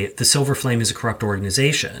say the Silver Flame is a corrupt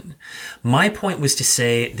organization. My point was to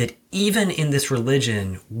say that even in this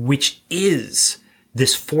religion, which is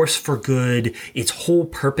this force for good, its whole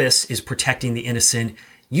purpose is protecting the innocent,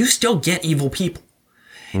 you still get evil people.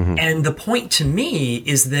 And the point to me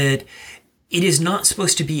is that it is not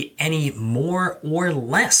supposed to be any more or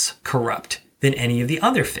less corrupt than any of the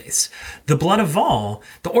other faiths. The Blood of Vol,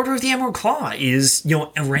 the Order of the Emerald Claw is,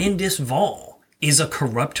 Arandis Vol is a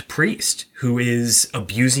corrupt priest who is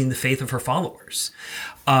abusing the faith of her followers.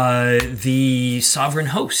 The Sovereign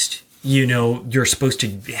Host, you're supposed to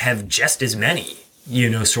have just as many,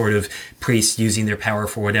 sort of priests using their power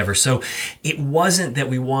for whatever. So it wasn't that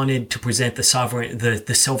we wanted to present the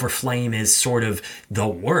Silver Flame as sort of the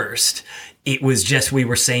worst. It was just, we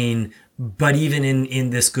were saying, but even in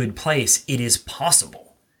this good place, it is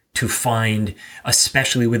possible to find,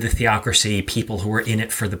 especially with the theocracy, people who are in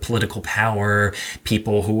it for the political power,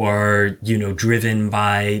 people who are, driven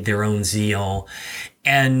by their own zeal.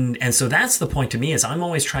 And so that's the point to me, is I'm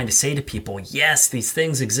always trying to say to people, yes, these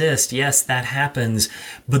things exist. Yes, that happens.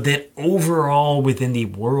 But that overall within the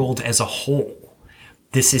world as a whole,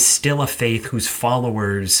 this is still a faith whose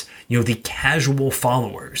followers, the casual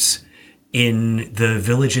followers in the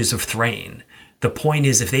villages of Thrain, the point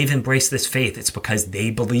is, if they've embraced this faith, it's because they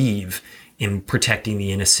believe in protecting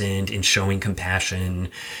the innocent, in showing compassion,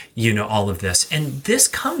 all of this. And this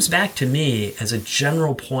comes back to me as a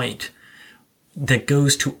general point that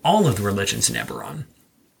goes to all of the religions in Eberron,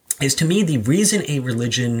 is to me, the reason a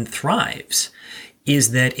religion thrives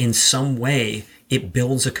is that in some way it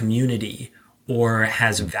builds a community or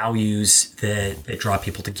has values that draw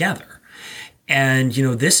people together. And,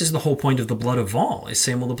 this is the whole point of the Blood of Vol, is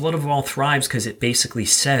saying, well, the Blood of Vol thrives because it basically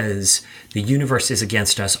says the universe is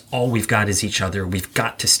against us. All we've got is each other. We've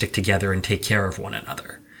got to stick together and take care of one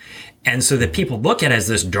another. And so that people look at it as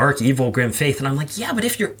this dark, evil, grim faith. And I'm like, yeah, but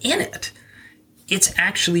if you're in it, it's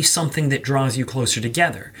actually something that draws you closer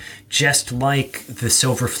together. Just like the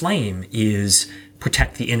Silver Flame is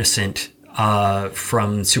protect the innocent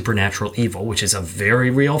from supernatural evil, which is a very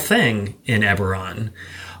real thing in Eberron.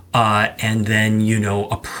 And then,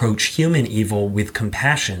 approach human evil with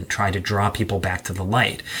compassion, try to draw people back to the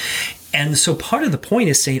light. And so part of the point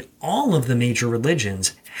is saying all of the major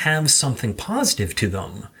religions have something positive to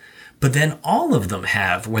them, but then all of them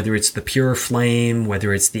have, whether it's the Pure Flame,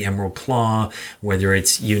 whether it's the Emerald Claw, whether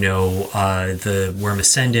it's, the Worm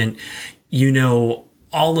Ascendant,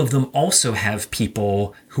 all of them also have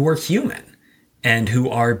people who are human and who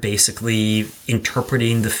are basically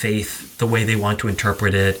interpreting the faith the way they want to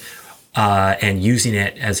interpret it, and using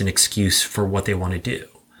it as an excuse for what they want to do.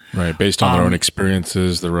 Right, based on their own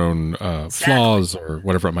experiences, their own flaws, or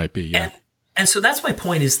whatever it might be. Yeah. And so that's my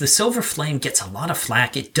point, is the Silver Flame gets a lot of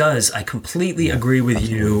flack. It does. I completely agree with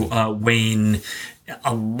you, Wayne.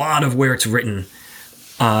 A lot of where it's written,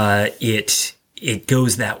 it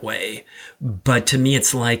goes that way. But to me,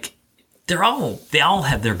 it's like they all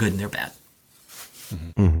have their good and their bad.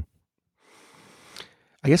 Mm-hmm.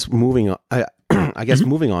 I guess moving on.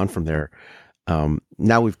 Moving on from there.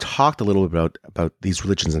 Now we've talked a little bit about these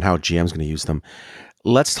religions and how GM's going to use them.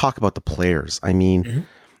 Let's talk about the players. I mean,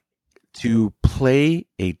 to play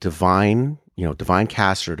a divine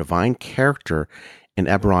caster, divine character in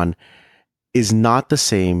Eberron is not the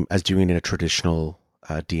same as doing it in a traditional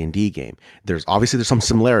D&D game. There's some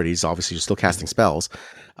similarities. Obviously, you're still casting spells,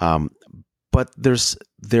 but there's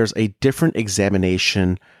a different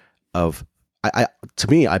examination of. To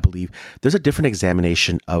me, I believe there's a different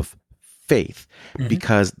examination of faith,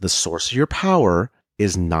 because the source of your power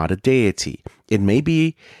is not a deity. It may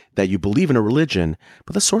be that you believe in a religion,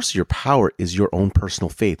 but the source of your power is your own personal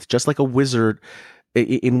faith. Just like a wizard,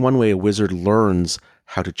 in one way, a wizard learns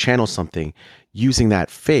how to channel something. Using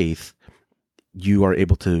that faith, you are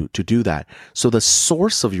able to do that. So the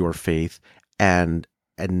source of your faith the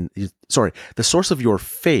source of your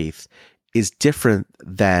faith is different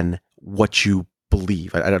than what you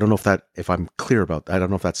believe. I don't know if I'm clear about that. I don't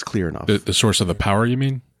know if that's clear enough. The source of the power, you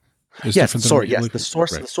mean? Yes, the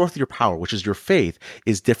source of your power, which is your faith,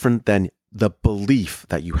 is different than the belief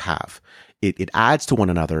that you have. It adds to one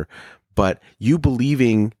another, but you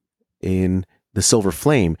believing in the Silver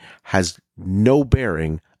Flame has no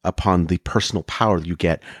bearing upon the personal power you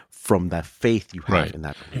get from that faith you have in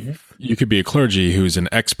that belief. You could be a clergy who's an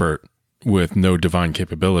expert with no divine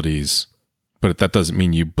capabilities, but that doesn't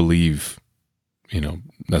mean you believe,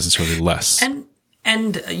 necessarily less.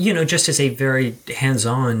 And just as a very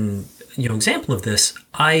hands-on, example of this,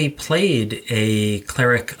 I played a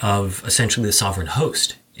cleric of essentially the Sovereign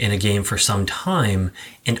Host in a game for some time,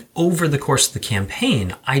 and over the course of the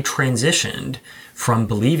campaign, I transitioned from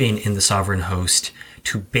believing in the Sovereign Host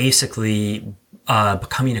to basically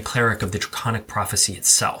becoming a cleric of the Draconic Prophecy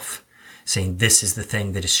itself, saying this is the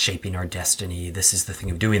thing that is shaping our destiny, this is the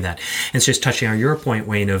thing of doing that. And it's just touching on your point,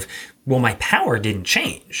 Wayne, of, well, my power didn't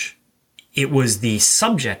change. It was the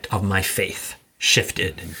subject of my faith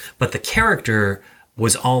shifted, but the character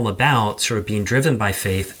was all about sort of being driven by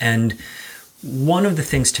faith. And one of the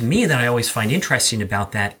things to me that I always find interesting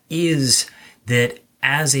about that is that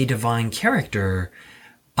as a divine character,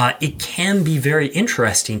 it can be very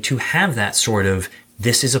interesting to have that sort of,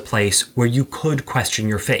 this is a place where you could question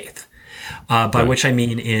your faith. By which I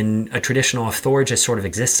mean, in a traditional, if Thor just sort of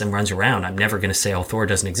exists and runs around, I'm never going to say, oh, Thor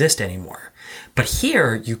doesn't exist anymore. But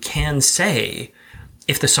here you can say,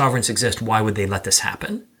 if the sovereigns exist, why would they let this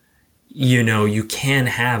happen? You know, you can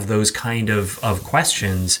have those kind of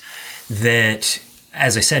questions that,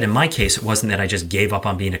 as I said, in my case, it wasn't that I just gave up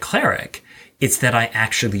on being a cleric. It's that I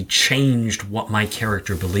actually changed what my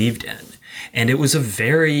character believed in. And it was a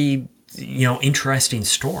very, interesting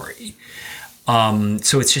story.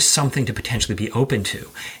 So it's just something to potentially be open to.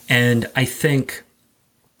 And I think,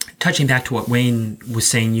 touching back to what Wayne was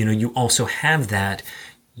saying, you also have that.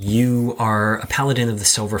 You are a paladin of the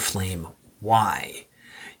Silver Flame. Why?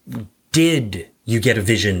 Did you get a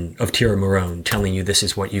vision of Tira Marone telling you this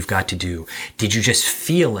is what you've got to do? Did you just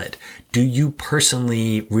feel it? Do you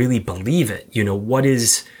personally really believe it? What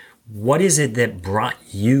is it that brought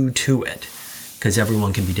you to it? Because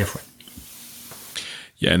everyone can be different.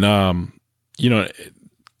 Yeah, and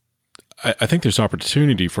I think there's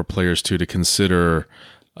opportunity for players to consider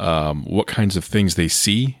what kinds of things they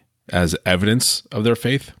see as evidence of their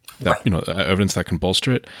faith, that evidence that can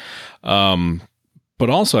bolster it. But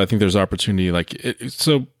also, I think there's opportunity.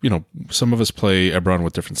 Some of us play Eberron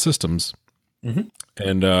with different systems,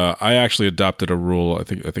 and I actually adopted a rule. I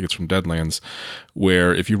think it's from Deadlands,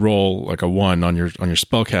 where if you roll like a 1 on your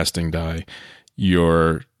spellcasting die,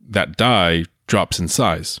 that die drops in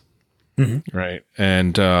size, right?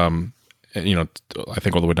 And I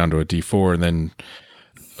think all the way down to a D4, and then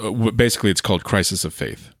basically it's called Crisis of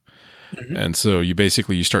Faith. And so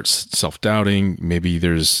you start self-doubting. Maybe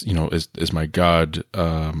there's, is my God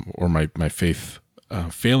or my faith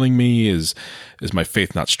failing me? Is my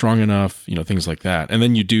faith not strong enough? Things like that. And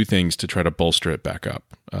then you do things to try to bolster it back up,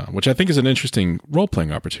 which I think is an interesting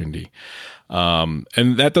role-playing opportunity. And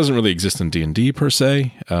that doesn't really exist in D&D per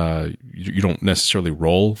se. You don't necessarily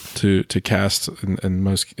roll to cast in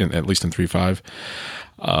most, at least in 3.5.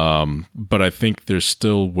 But I think there's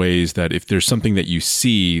still ways that if there's something that you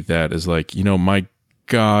see that is like, my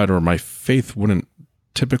God or my faith wouldn't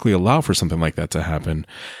typically allow for something like that to happen,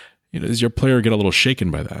 does your player get a little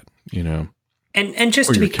shaken by that, And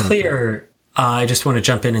just to be clear, I just want to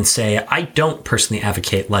jump in and say, I don't personally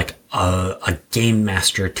advocate like a game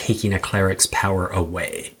master taking a cleric's power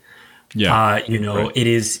away. Yeah. Right. It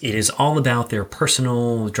is all about their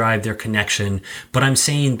personal drive, their connection. But I'm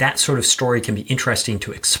saying that sort of story can be interesting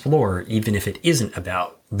to explore, even if it isn't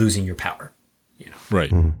about losing your power.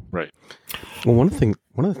 Right. Right. Well, one of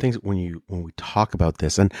the things when we talk about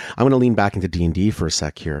this, and I'm going to lean back into D&D for a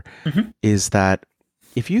sec here, is that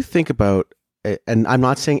if you think about, and I'm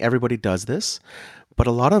not saying everybody does this, but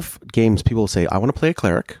a lot of games people say, I want to play a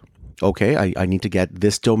cleric. Okay, I need to get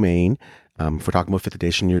this domain. If we're talking about 5th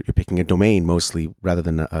edition, you're picking a domain mostly rather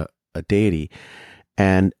than a deity.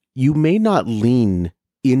 And you may not lean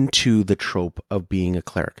into the trope of being a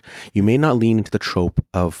cleric. You may not lean into the trope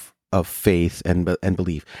of faith and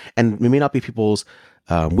belief. And it may not be people's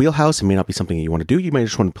wheelhouse. It may not be something that you want to do. You may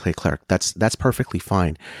just want to play cleric. That's perfectly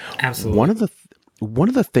fine. Absolutely. One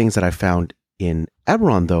of the things that I found in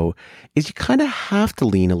Eberron, though, is you kind of have to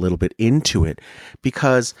lean a little bit into it,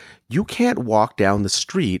 because you can't walk down the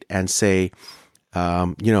street and say,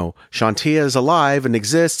 Shantia is alive and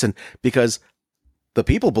exists, and because the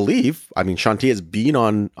people believe. I mean, Shantia has been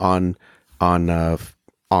on in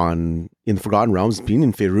the Forgotten Realms, been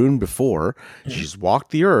in Faerun before. She's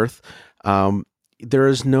walked the earth. There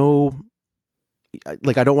is no,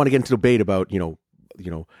 like, I don't want to get into debate about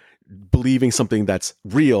believing something that's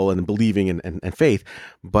real and believing and faith.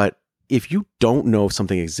 But if you don't know if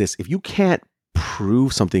something exists, if you can't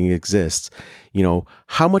prove something exists,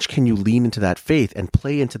 how much can you lean into that faith and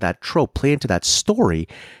play into that trope, play into that story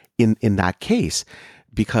in that case?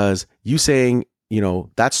 Because you saying,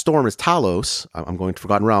 that storm is Talos. I'm going to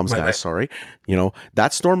Forgotten Realms, guys. Right. Sorry.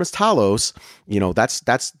 That storm is Talos.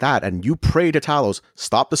 That's that. And you pray to Talos,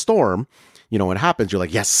 stop the storm. When it happens, you're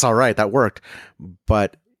like, yes, all right, that worked.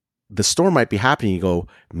 But the storm might be happening. You go,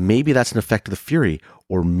 maybe that's an effect of the Fury,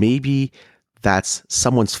 or maybe that's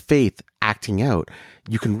someone's faith acting out.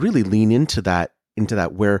 You can really lean into that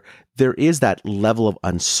where there is that level of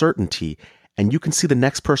uncertainty, and you can see the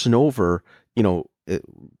next person over,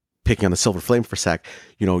 picking on the Silver Flame for a sec,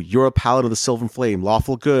 you're a paladin of the Silver Flame,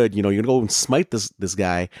 lawful good, you're going to go and smite this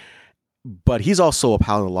guy, but he's also a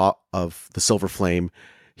paladin of the Silver Flame.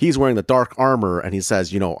 He's wearing the dark armor, and he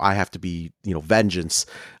says, I have to be, vengeance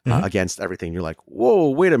against everything. You're like, whoa,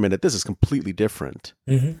 wait a minute, this is completely different.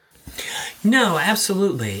 No,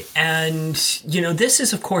 absolutely. And, this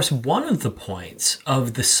is, of course, one of the points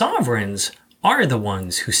of the sovereigns are the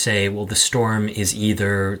ones who say, well, the storm is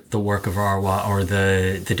either the work of Arwa or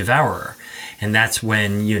the devourer. And that's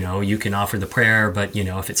when, you can offer the prayer, but,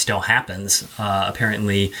 if it still happens,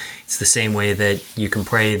 apparently it's the same way that you can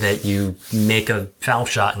pray that you make a foul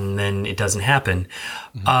shot and then it doesn't happen.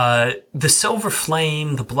 Mm-hmm. The Silver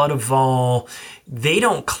Flame, the Blood of Vol, they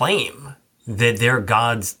don't claim that their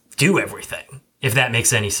gods do everything, if that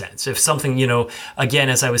makes any sense. If something, again,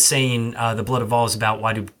 as I was saying, the Blood of Vol is about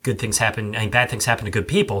why do good things happen and bad things happen to good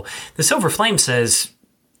people. The Silver Flame says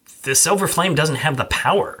the Silver Flame doesn't have the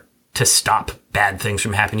power to stop bad things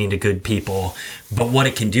from happening to good people, but what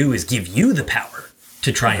it can do is give you the power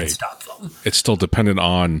to try and stop them. It's still dependent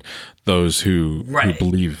on those who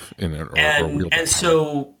believe in it. And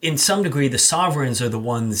so, in some degree, the sovereigns are the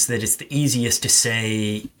ones that it's the easiest to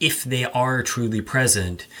say if they are truly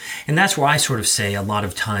present. And that's where I sort of say a lot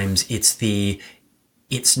of times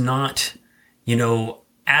it's not,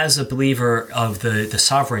 as a believer of the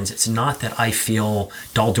sovereigns, it's not that I feel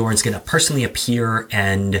Dal'Doran's going to personally appear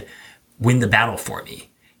and win the battle for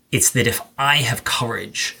me. It's that if I have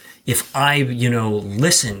courage, if I,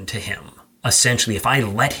 listen to him, essentially, if I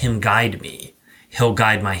let him guide me, he'll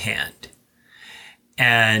guide my hand.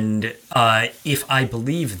 And if I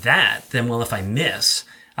believe that, then, well, if I miss,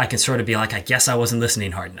 I can sort of be like, I guess I wasn't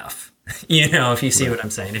listening hard enough. If you see what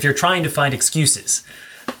I'm saying. If you're trying to find excuses,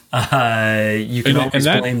 you can always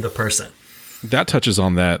blame the person. That touches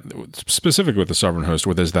on that, specifically with the Sovereign Host,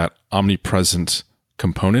 where there's that omnipresent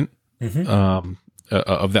component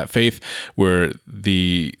of that faith, where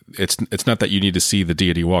it's not that you need to see the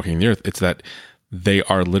deity walking the earth; it's that they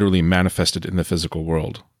are literally manifested in the physical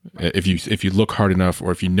world. If you look hard enough,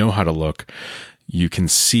 or if you know how to look, you can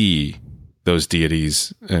see those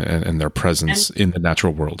deities and their presence in the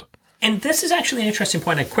natural world. And this is actually an interesting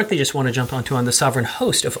point I quickly just want to jump onto on the Sovereign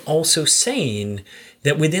Host, of also saying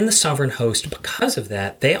that within the Sovereign Host, because of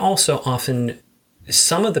that, they also often,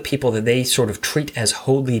 some of the people that they sort of treat as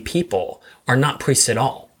holy people are not priests at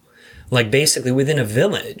all. Like basically within a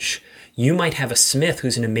village, you might have a smith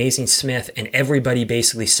who's an amazing smith, and everybody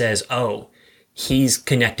basically says, oh, he's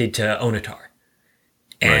connected to Onatar.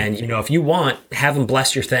 And, if you want, have him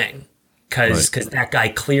bless your thing, because that guy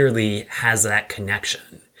clearly has that connection.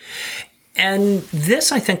 And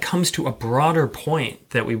this, I think, comes to a broader point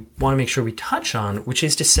that we want to make sure we touch on, which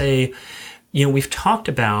is to say, we've talked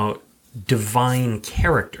about divine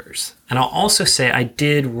characters. And I'll also say I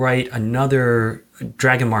did write another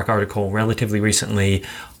Dragonmark article relatively recently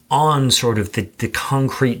on sort of the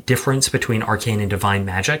concrete difference between arcane and divine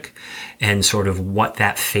magic and sort of what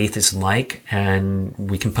that faith is like. And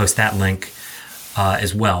we can post that link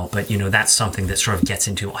as well. But, that's something that sort of gets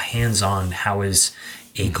into a hands-on, how is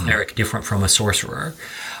a cleric different from a sorcerer?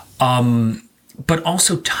 But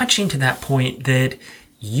also touching to that point that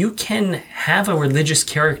you can have a religious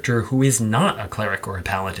character who is not a cleric or a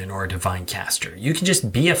paladin or a divine caster. You can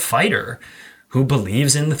just be a fighter who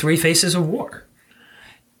believes in the three faces of war.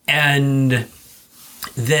 And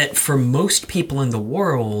that for most people in the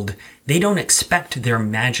world, they don't expect their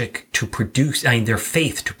magic to produce, their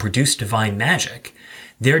faith to produce divine magic.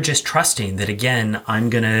 They're just trusting that, again, I'm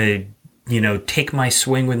going to, take my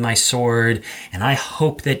swing with my sword, and I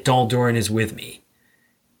hope that Dal'Doran is with me.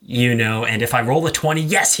 And if I roll a 20,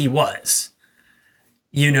 yes, he was.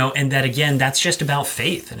 And that, again, that's just about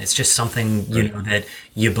faith, and it's just something, that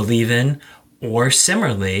you believe in. Or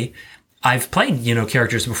similarly, I've played,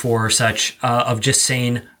 characters before such of just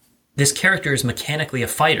saying, this character is mechanically a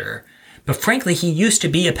fighter, but frankly, he used to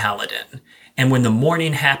be a paladin. And when the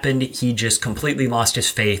morning happened, he just completely lost his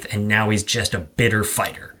faith, and now he's just a bitter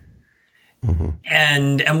fighter. Mm-hmm.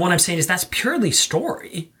 And what I'm saying is that's purely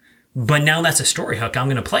story, but now that's a story hook I'm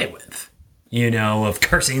going to play with, of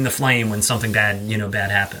cursing the flame when something bad, bad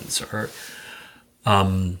happens or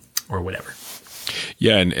whatever.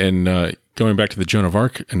 Yeah. And going back to the Joan of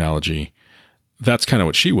Arc analogy, that's kind of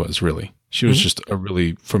what she was, really. She was just a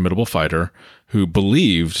really formidable fighter who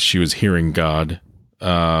believed she was hearing God,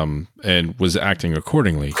 and was acting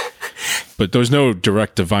accordingly. But there was no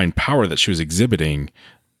direct divine power that she was exhibiting,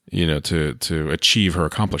 to achieve her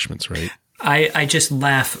accomplishments, right? I just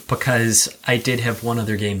laugh because I did have one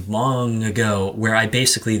other game long ago where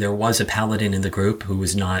there was a paladin in the group who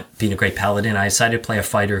was not being a great paladin. I decided to play a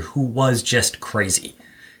fighter who was just crazy.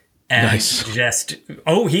 And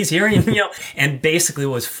he's hearing, and basically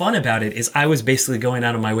what was fun about it is I was basically going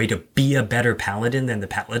out of my way to be a better paladin than the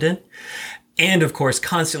paladin. And of course,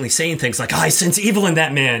 constantly saying things like, I sense evil in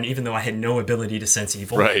that man, even though I had no ability to sense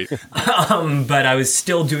evil. Right. But I was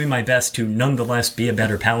still doing my best to nonetheless be a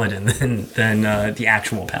better paladin than the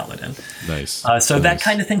actual paladin. Nice. So that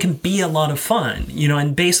kind of thing can be a lot of fun,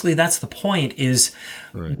 and basically that's the point is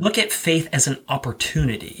look at faith as an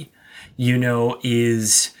opportunity,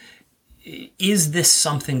 is this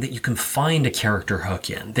something that you can find a character hook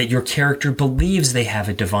in, that your character believes they have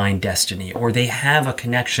a divine destiny, or they have a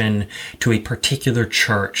connection to a particular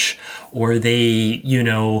church, or they,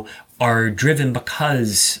 are driven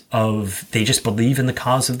because of, they just believe in the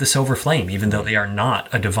cause of the Silver Flame, even though they are not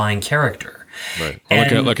a divine character. Right.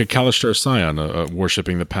 Like a Kalashtar Scion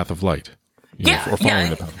worshipping the Path of Light. Or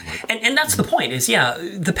following the Path of Light. And that's the point is,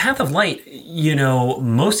 the Path of Light,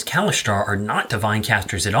 most Kalashtar are not divine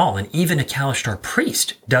casters at all. And even a Kalashtar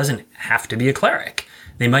priest doesn't have to be a cleric.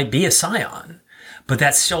 They might be a scion, but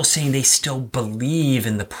that's still saying they still believe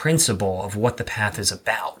in the principle of what the path is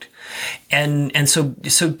about. And so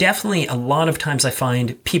definitely a lot of times I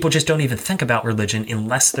find people just don't even think about religion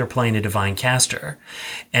unless they're playing a divine caster.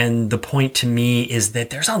 And the point to me is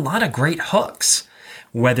that there's a lot of great hooks.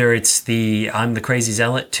 Whether it's I'm the crazy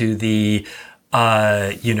zealot to the,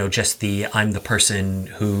 just I'm the person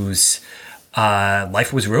whose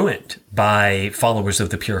life was ruined by followers of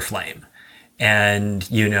the pure flame. And,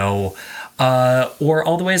 or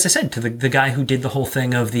all the way, as I said, to the guy who did the whole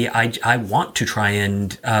thing of I want to try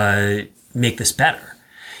and make this better.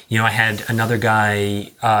 I had another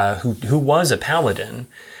guy who was a paladin,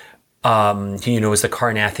 who, was the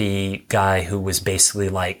Karnathi guy who was basically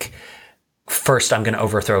like, first, I'm going to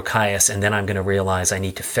overthrow Caius, and then I'm going to realize I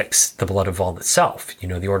need to fix the Blood of Vault itself,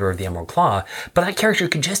 the Order of the Emerald Claw. But that character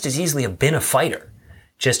could just as easily have been a fighter,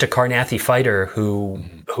 just a Karnathi fighter who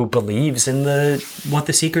believes in what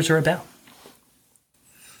the Seekers are about.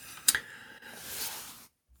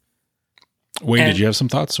 Wayne, did you have some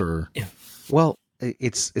thoughts, or? Yeah. Well,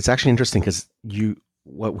 it's actually interesting because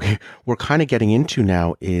what we're kind of getting into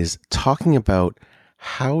now is talking about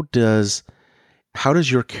how does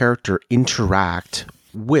your character interact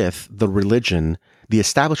with the religion, the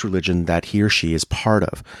established religion that he or she is part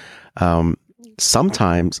of?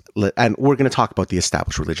 Sometimes, and we're going to talk about the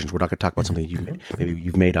established religions. We're not going to talk about something maybe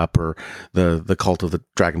you've made up, or the cult of the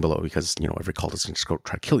dragon below, because every cult is going to just go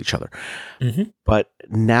try to kill each other. Mm-hmm. But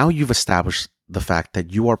now you've established the fact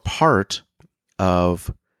that you are part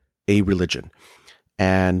of a religion,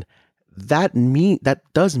 and that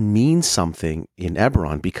does mean something in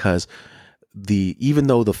Eberron, because even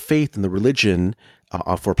though the faith and the religion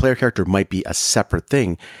for a player character might be a separate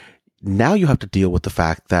thing, now you have to deal with the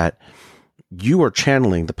fact that you are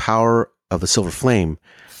channeling the power of the Silver Flame,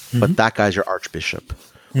 but that guy's your archbishop,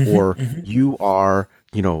 or you are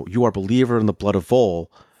a believer in the Blood of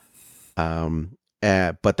Vol,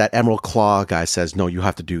 but that Emerald Claw guy says, no, you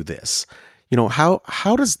have to do this.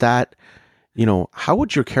 How does that, how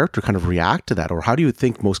would your character kind of react to that, or how do you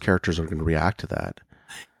think most characters are going to react to that?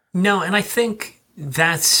 No, and I think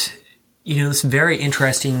that's, it's very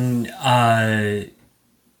interesting.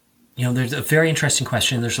 There's a very interesting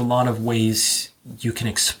question. There's a lot of ways you can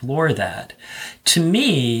explore that. To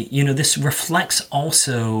me, this reflects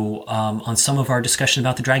also on some of our discussion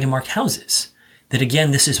about the Dragon Mark houses. That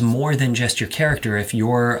again, this is more than just your character. If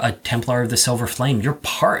you're a Templar of the Silver Flame, you're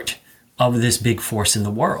part of this big force in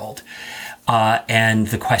the world. And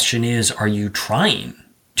the question is, are you trying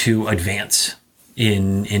to advance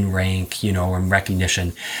in rank, or in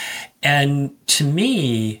recognition? And to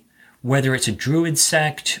me, whether it's a druid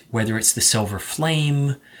sect, whether it's the Silver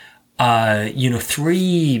Flame,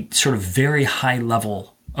 three sort of very high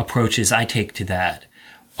level approaches I take to that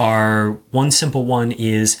are, one simple one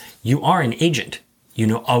is you are an agent,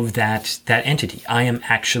 of that entity. I am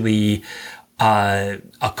actually, a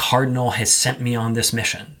cardinal has sent me on this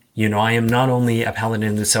mission. I am not only a paladin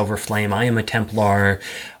of the Silver Flame, I am a Templar.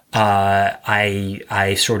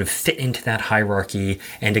 I sort of fit into that hierarchy.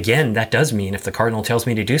 And again, that does mean if the cardinal tells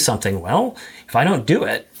me to do something, well, if I don't do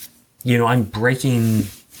it, I'm breaking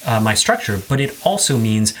my structure. But it also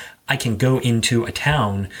means I can go into a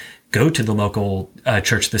town, go to the local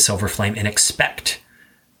Church of the Silver Flame, and expect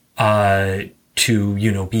to,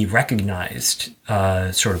 be recognized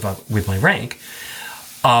sort of with my rank.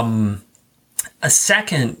 A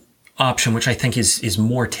second option, which I think is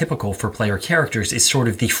more typical for player characters, is sort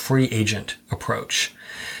of the free agent approach.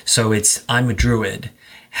 So it's, I'm a druid.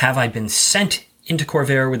 Have I been sent into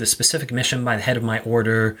Khorvaire with a specific mission by the head of my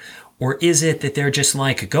order? Or is it that they're just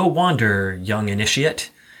like, go wander, young initiate?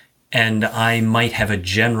 And I might have a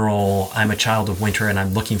general, I'm a child of winter and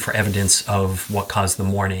I'm looking for evidence of what caused the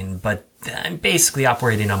mourning, but I'm basically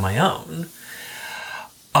operating on my own.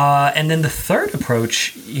 And then the third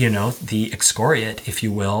approach, the excoriate, if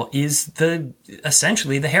you will, is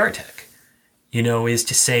essentially the heretic, is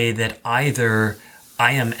to say that either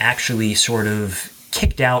I am actually sort of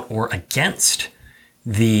kicked out or against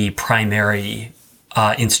the primary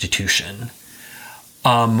institution,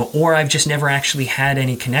 or I've just never actually had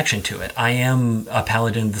any connection to it. I am a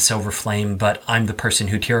paladin of the Silver Flame, but I'm the person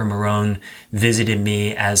who Tira Marone visited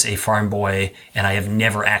me as a farm boy, and I have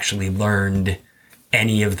never actually learned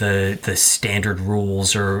any of the standard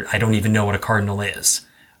rules, or I don't even know what a cardinal is.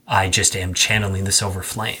 I just am channeling the Silver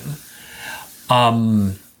Flame.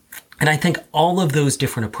 And I think all of those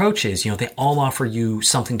different approaches, they all offer you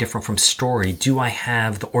something different from story. Do I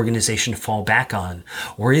have the organization to fall back on?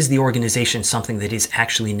 Or is the organization something that is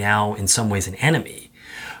actually now in some ways an enemy?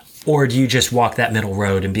 Or do you just walk that middle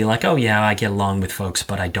road and be like, oh yeah, I get along with folks,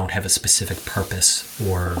 but I don't have a specific purpose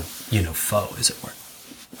or, foe, as it were?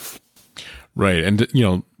 Right. And,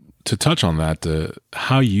 to touch on that,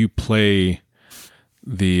 how you play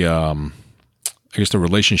the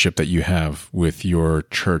relationship that you have with your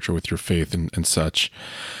church or with your faith and such,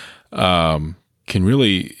 can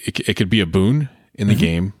really, it could be a boon in the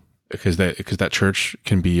game because that church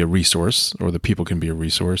can be a resource, or the people can be a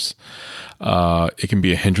resource. It can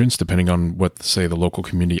be a hindrance depending on what, say, the local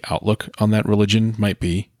community outlook on that religion might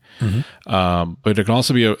be. But it can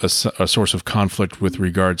also be a source of conflict with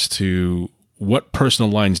regards to what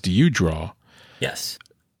personal lines do you draw? Yes.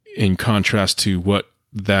 In contrast to what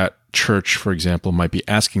that church, for example, might be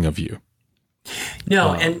asking of you.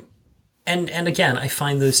 No, and again, I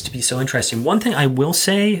find those to be so interesting. One thing I will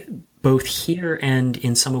say, both here and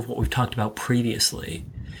in some of what we've talked about previously,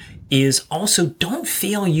 is also don't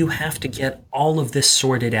feel you have to get all of this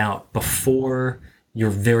sorted out before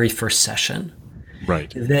your very first session.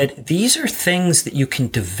 Right. That these are things that you can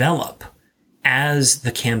develop as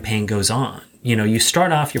the campaign goes on. You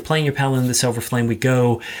start off, you're playing your Paladin of the Silver Flame. We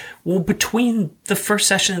go, well, between the first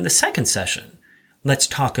session and the second session, let's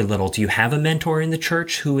talk a little. Do you have a mentor in the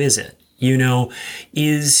church? Who is it?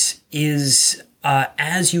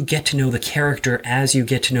 As you get to know the character, as you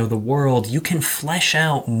get to know the world, you can flesh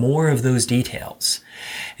out more of those details.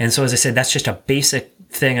 And so, as I said, that's just a basic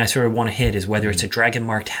thing I sort of want to hit, is whether it's a dragon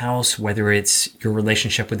marked house, whether it's your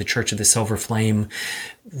relationship with the Church of the Silver Flame.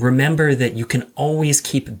 Remember that you can always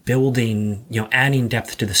keep building, adding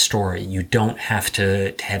depth to the story. You don't have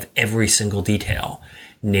to have every single detail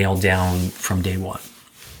nailed down from day one.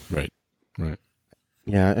 Right.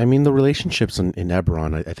 Yeah, I mean, the relationships in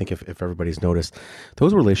Eberron, I think if everybody's noticed,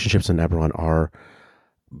 those relationships in Eberron are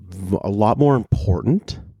a lot more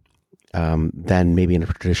important than maybe in a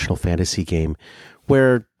traditional fantasy game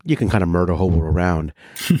where you can kind of murder hobo around.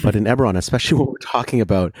 But in Eberron, especially when we're talking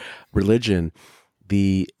about religion,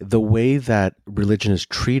 the way that religion is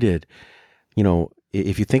treated,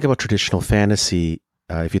 if you think about traditional fantasy,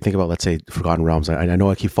 if you think about, let's say, Forgotten Realms, I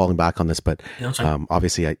know I keep falling back on this, but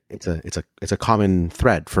obviously it's a common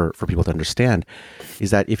thread for people to understand,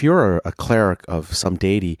 is that if you're a cleric of some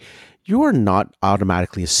deity, you are not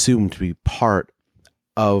automatically assumed to be part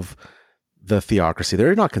of the theocracy.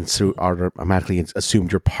 They're not automatically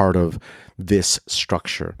assumed you're part of this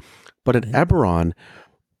structure. But at Eberron,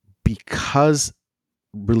 because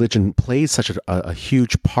religion plays such a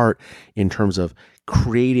huge part in terms of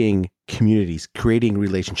creating communities, creating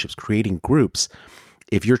relationships, creating groups,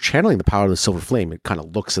 if you're channeling the power of the Silver Flame, it kind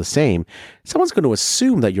of looks the same. Someone's going to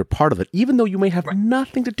assume that you're part of it, even though you may have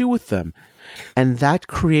nothing to do with them. And that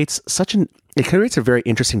creates a very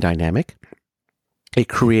interesting dynamic. It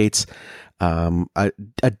creates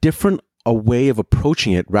a different way of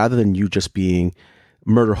approaching it, rather than you just being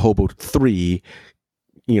Murder Hobo 3,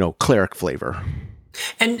 cleric flavor.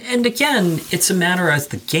 And again, it's a matter as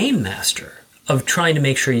the game master of trying to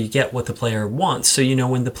make sure you get what the player wants. So,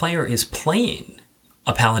 when the player is playing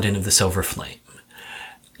a Paladin of the Silver Flame,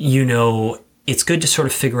 it's good to sort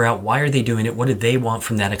of figure out, why are they doing it? What do they want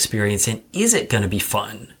from that experience? And is it going to be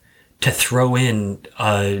fun to throw in,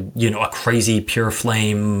 a crazy pure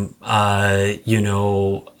flame,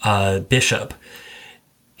 bishop,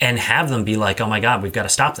 and have them be like, oh my God, we've got to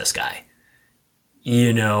stop this guy.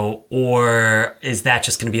 Or is that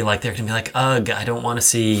just going to be like, they're going to be like, ugh, I don't want to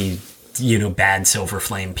see, bad Silver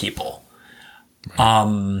Flame people.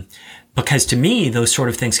 Right. Because to me, those sort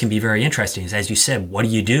of things can be very interesting. As you said, what do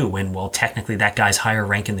you do when, well, technically that guy's higher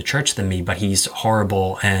rank in the church than me, but he's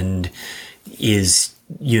horrible and is,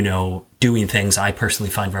 doing things I personally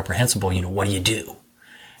find reprehensible. What do you do?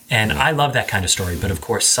 And I love that kind of story. But of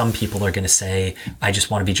course, some people are going to say, I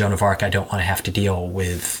just want to be Joan of Arc. I don't want to have to deal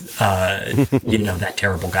with, that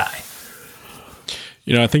terrible guy.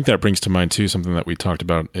 I think that brings to mind too something that we talked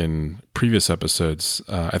about in previous episodes.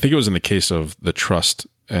 I think it was in the case of the Trust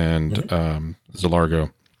and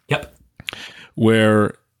Zilargo. Yep.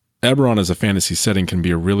 Where Eberron as a fantasy setting can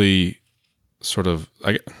be a really sort of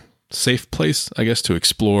safe place, I guess, to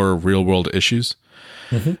explore real world issues.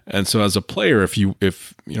 And so as a player,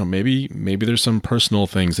 if maybe there's some personal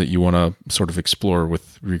things that you want to sort of explore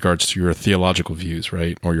with regards to your theological views,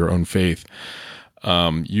 right? Or your own faith,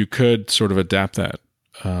 you could sort of adapt that.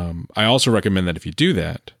 I also recommend that if you do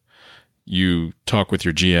that, you talk with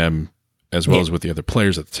your GM as well as with the other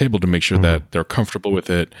players at the table to make sure that they're comfortable with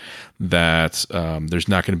it, that there's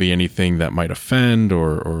not going to be anything that might offend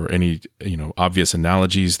or any, obvious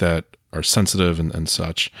analogies that are sensitive and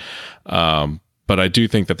such. But I do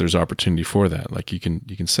think that there's opportunity for that. Like you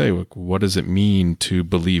can say, what does it mean to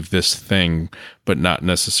believe this thing, but not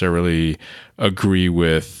necessarily agree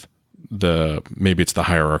with maybe it's the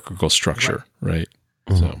hierarchical structure, right?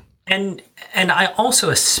 So. And I also,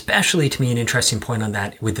 especially to me, an interesting point on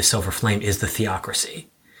that with the Silver Flame is the theocracy.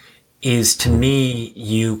 Is to me,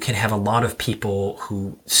 you can have a lot of people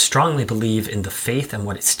who strongly believe in the faith and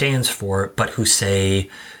what it stands for, but who say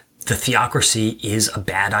the theocracy is a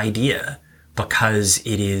bad idea because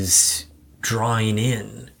it is drawing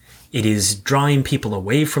people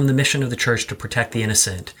away from the mission of the church to protect the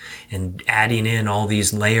innocent and adding in all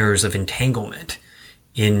these layers of entanglement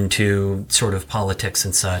into sort of politics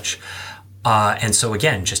and such. And so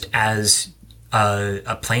again, just as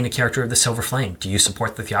playing a character of the Silver Flame, do you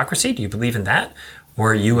support the theocracy? Do you believe in that?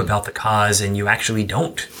 Or are you about the cause and you actually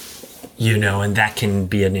don't? And that can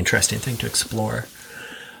be an interesting thing to explore.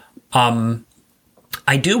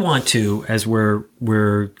 I do want to, as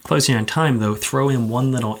we're closing on time though, throw in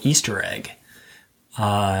one little Easter egg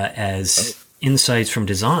as insights from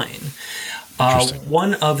design.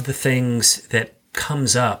 One of the things that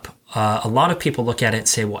comes up, a lot of people look at it and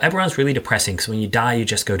say, well, Eberron's really depressing because when you die, you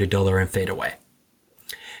just go to Duller and fade away.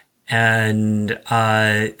 And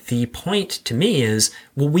the point to me is,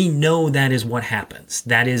 well, we know that is what happens.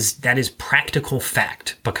 That is practical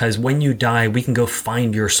fact, because when you die, we can go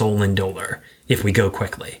find your soul in Duller if we go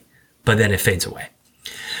quickly, but then it fades away.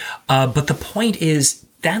 But the point is,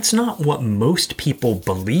 that's not what most people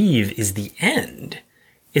believe is the end.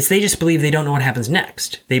 It's they just believe they don't know what happens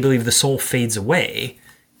next. They believe the soul fades away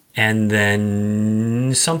and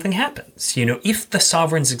then something happens. If the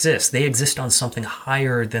sovereigns exist, they exist on something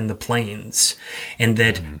higher than the planes, and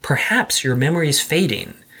that perhaps your memories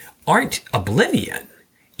fading aren't oblivion.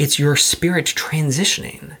 It's your spirit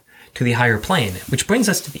transitioning to the higher plane, which brings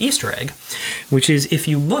us to the Easter egg, which is if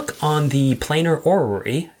you look on the planar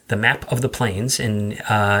orrery, the map of the planes in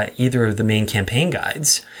either of the main campaign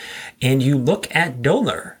guides, and you look at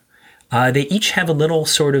Duller, they each have a little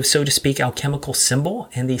sort of, so to speak, alchemical symbol,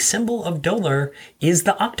 and the symbol of Duller is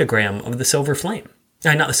the octagram of the Silver Flame.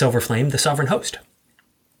 Not the Silver Flame, the Sovereign Host.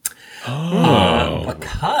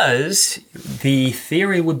 Because the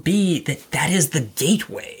theory would be that is the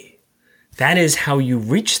gateway. That is how you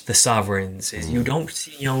reach the sovereigns. Is you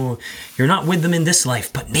don't, you're not with them in this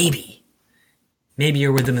life, but maybe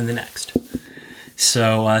you're with them in the next.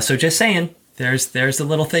 So just saying, there's a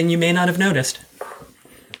little thing you may not have noticed.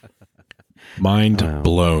 Mind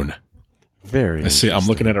blown. Very. I see. I'm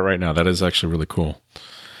looking at it right now. That is actually really cool.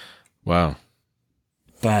 Wow.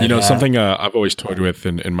 But, something I've always toyed with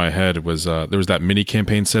in my head was there was that mini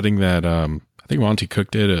campaign setting that I think Monty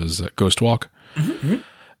Cook did as Ghost Walk. Mm-hmm.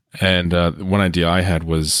 And one idea I had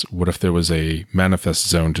was, what if there was a manifest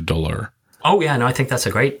zone to Duller? Oh yeah, no, I think that's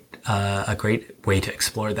a great way to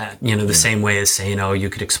explore that. The same way as saying, you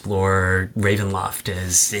could explore Ravenloft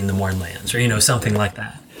as in the Mournlands, or something like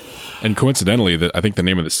that. And coincidentally, I think the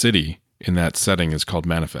name of the city in that setting is called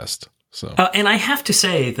Manifest. So, and I have to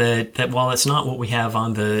say that while it's not what we have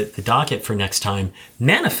on the docket for next time,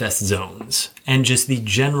 manifest zones and just the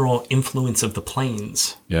general influence of the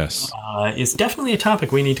planes, yes, is definitely a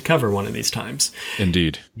topic we need to cover one of these times.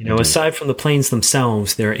 Indeed. Aside from the planes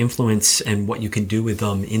themselves, their influence and what you can do with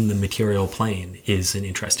them in the material plane is an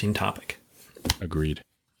interesting topic. Agreed.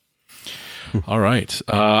 All right.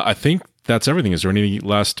 I think that's everything. Is there any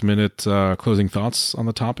last minute closing thoughts on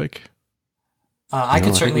the topic? I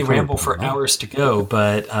could certainly ramble for hours to go,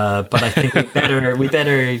 but I think we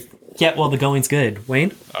better get while the going's good.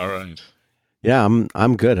 Wayne? All right. Yeah,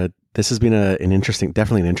 I'm good. This has been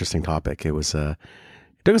definitely an interesting topic. It was it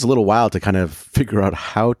took us a little while to kind of figure out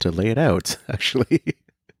how to lay it out, actually.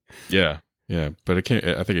 Yeah, but I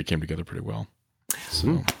think it came together pretty well.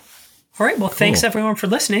 So. All right. Well, thanks everyone for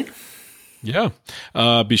listening. Yeah.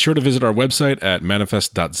 Be sure to visit our website at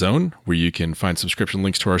manifest.zone, where you can find subscription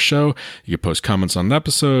links to our show. You can post comments on an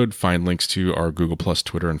episode, find links to our Google+,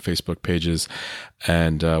 Twitter, and Facebook pages.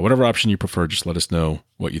 And whatever option you prefer, just let us know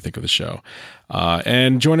what you think of the show.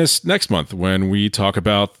 And join us next month when we talk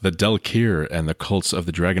about the Delkir and the cults of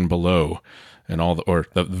the Dragon Below, and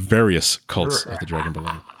the various cults of the Dragon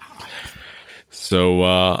Below.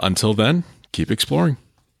 So until then, keep exploring.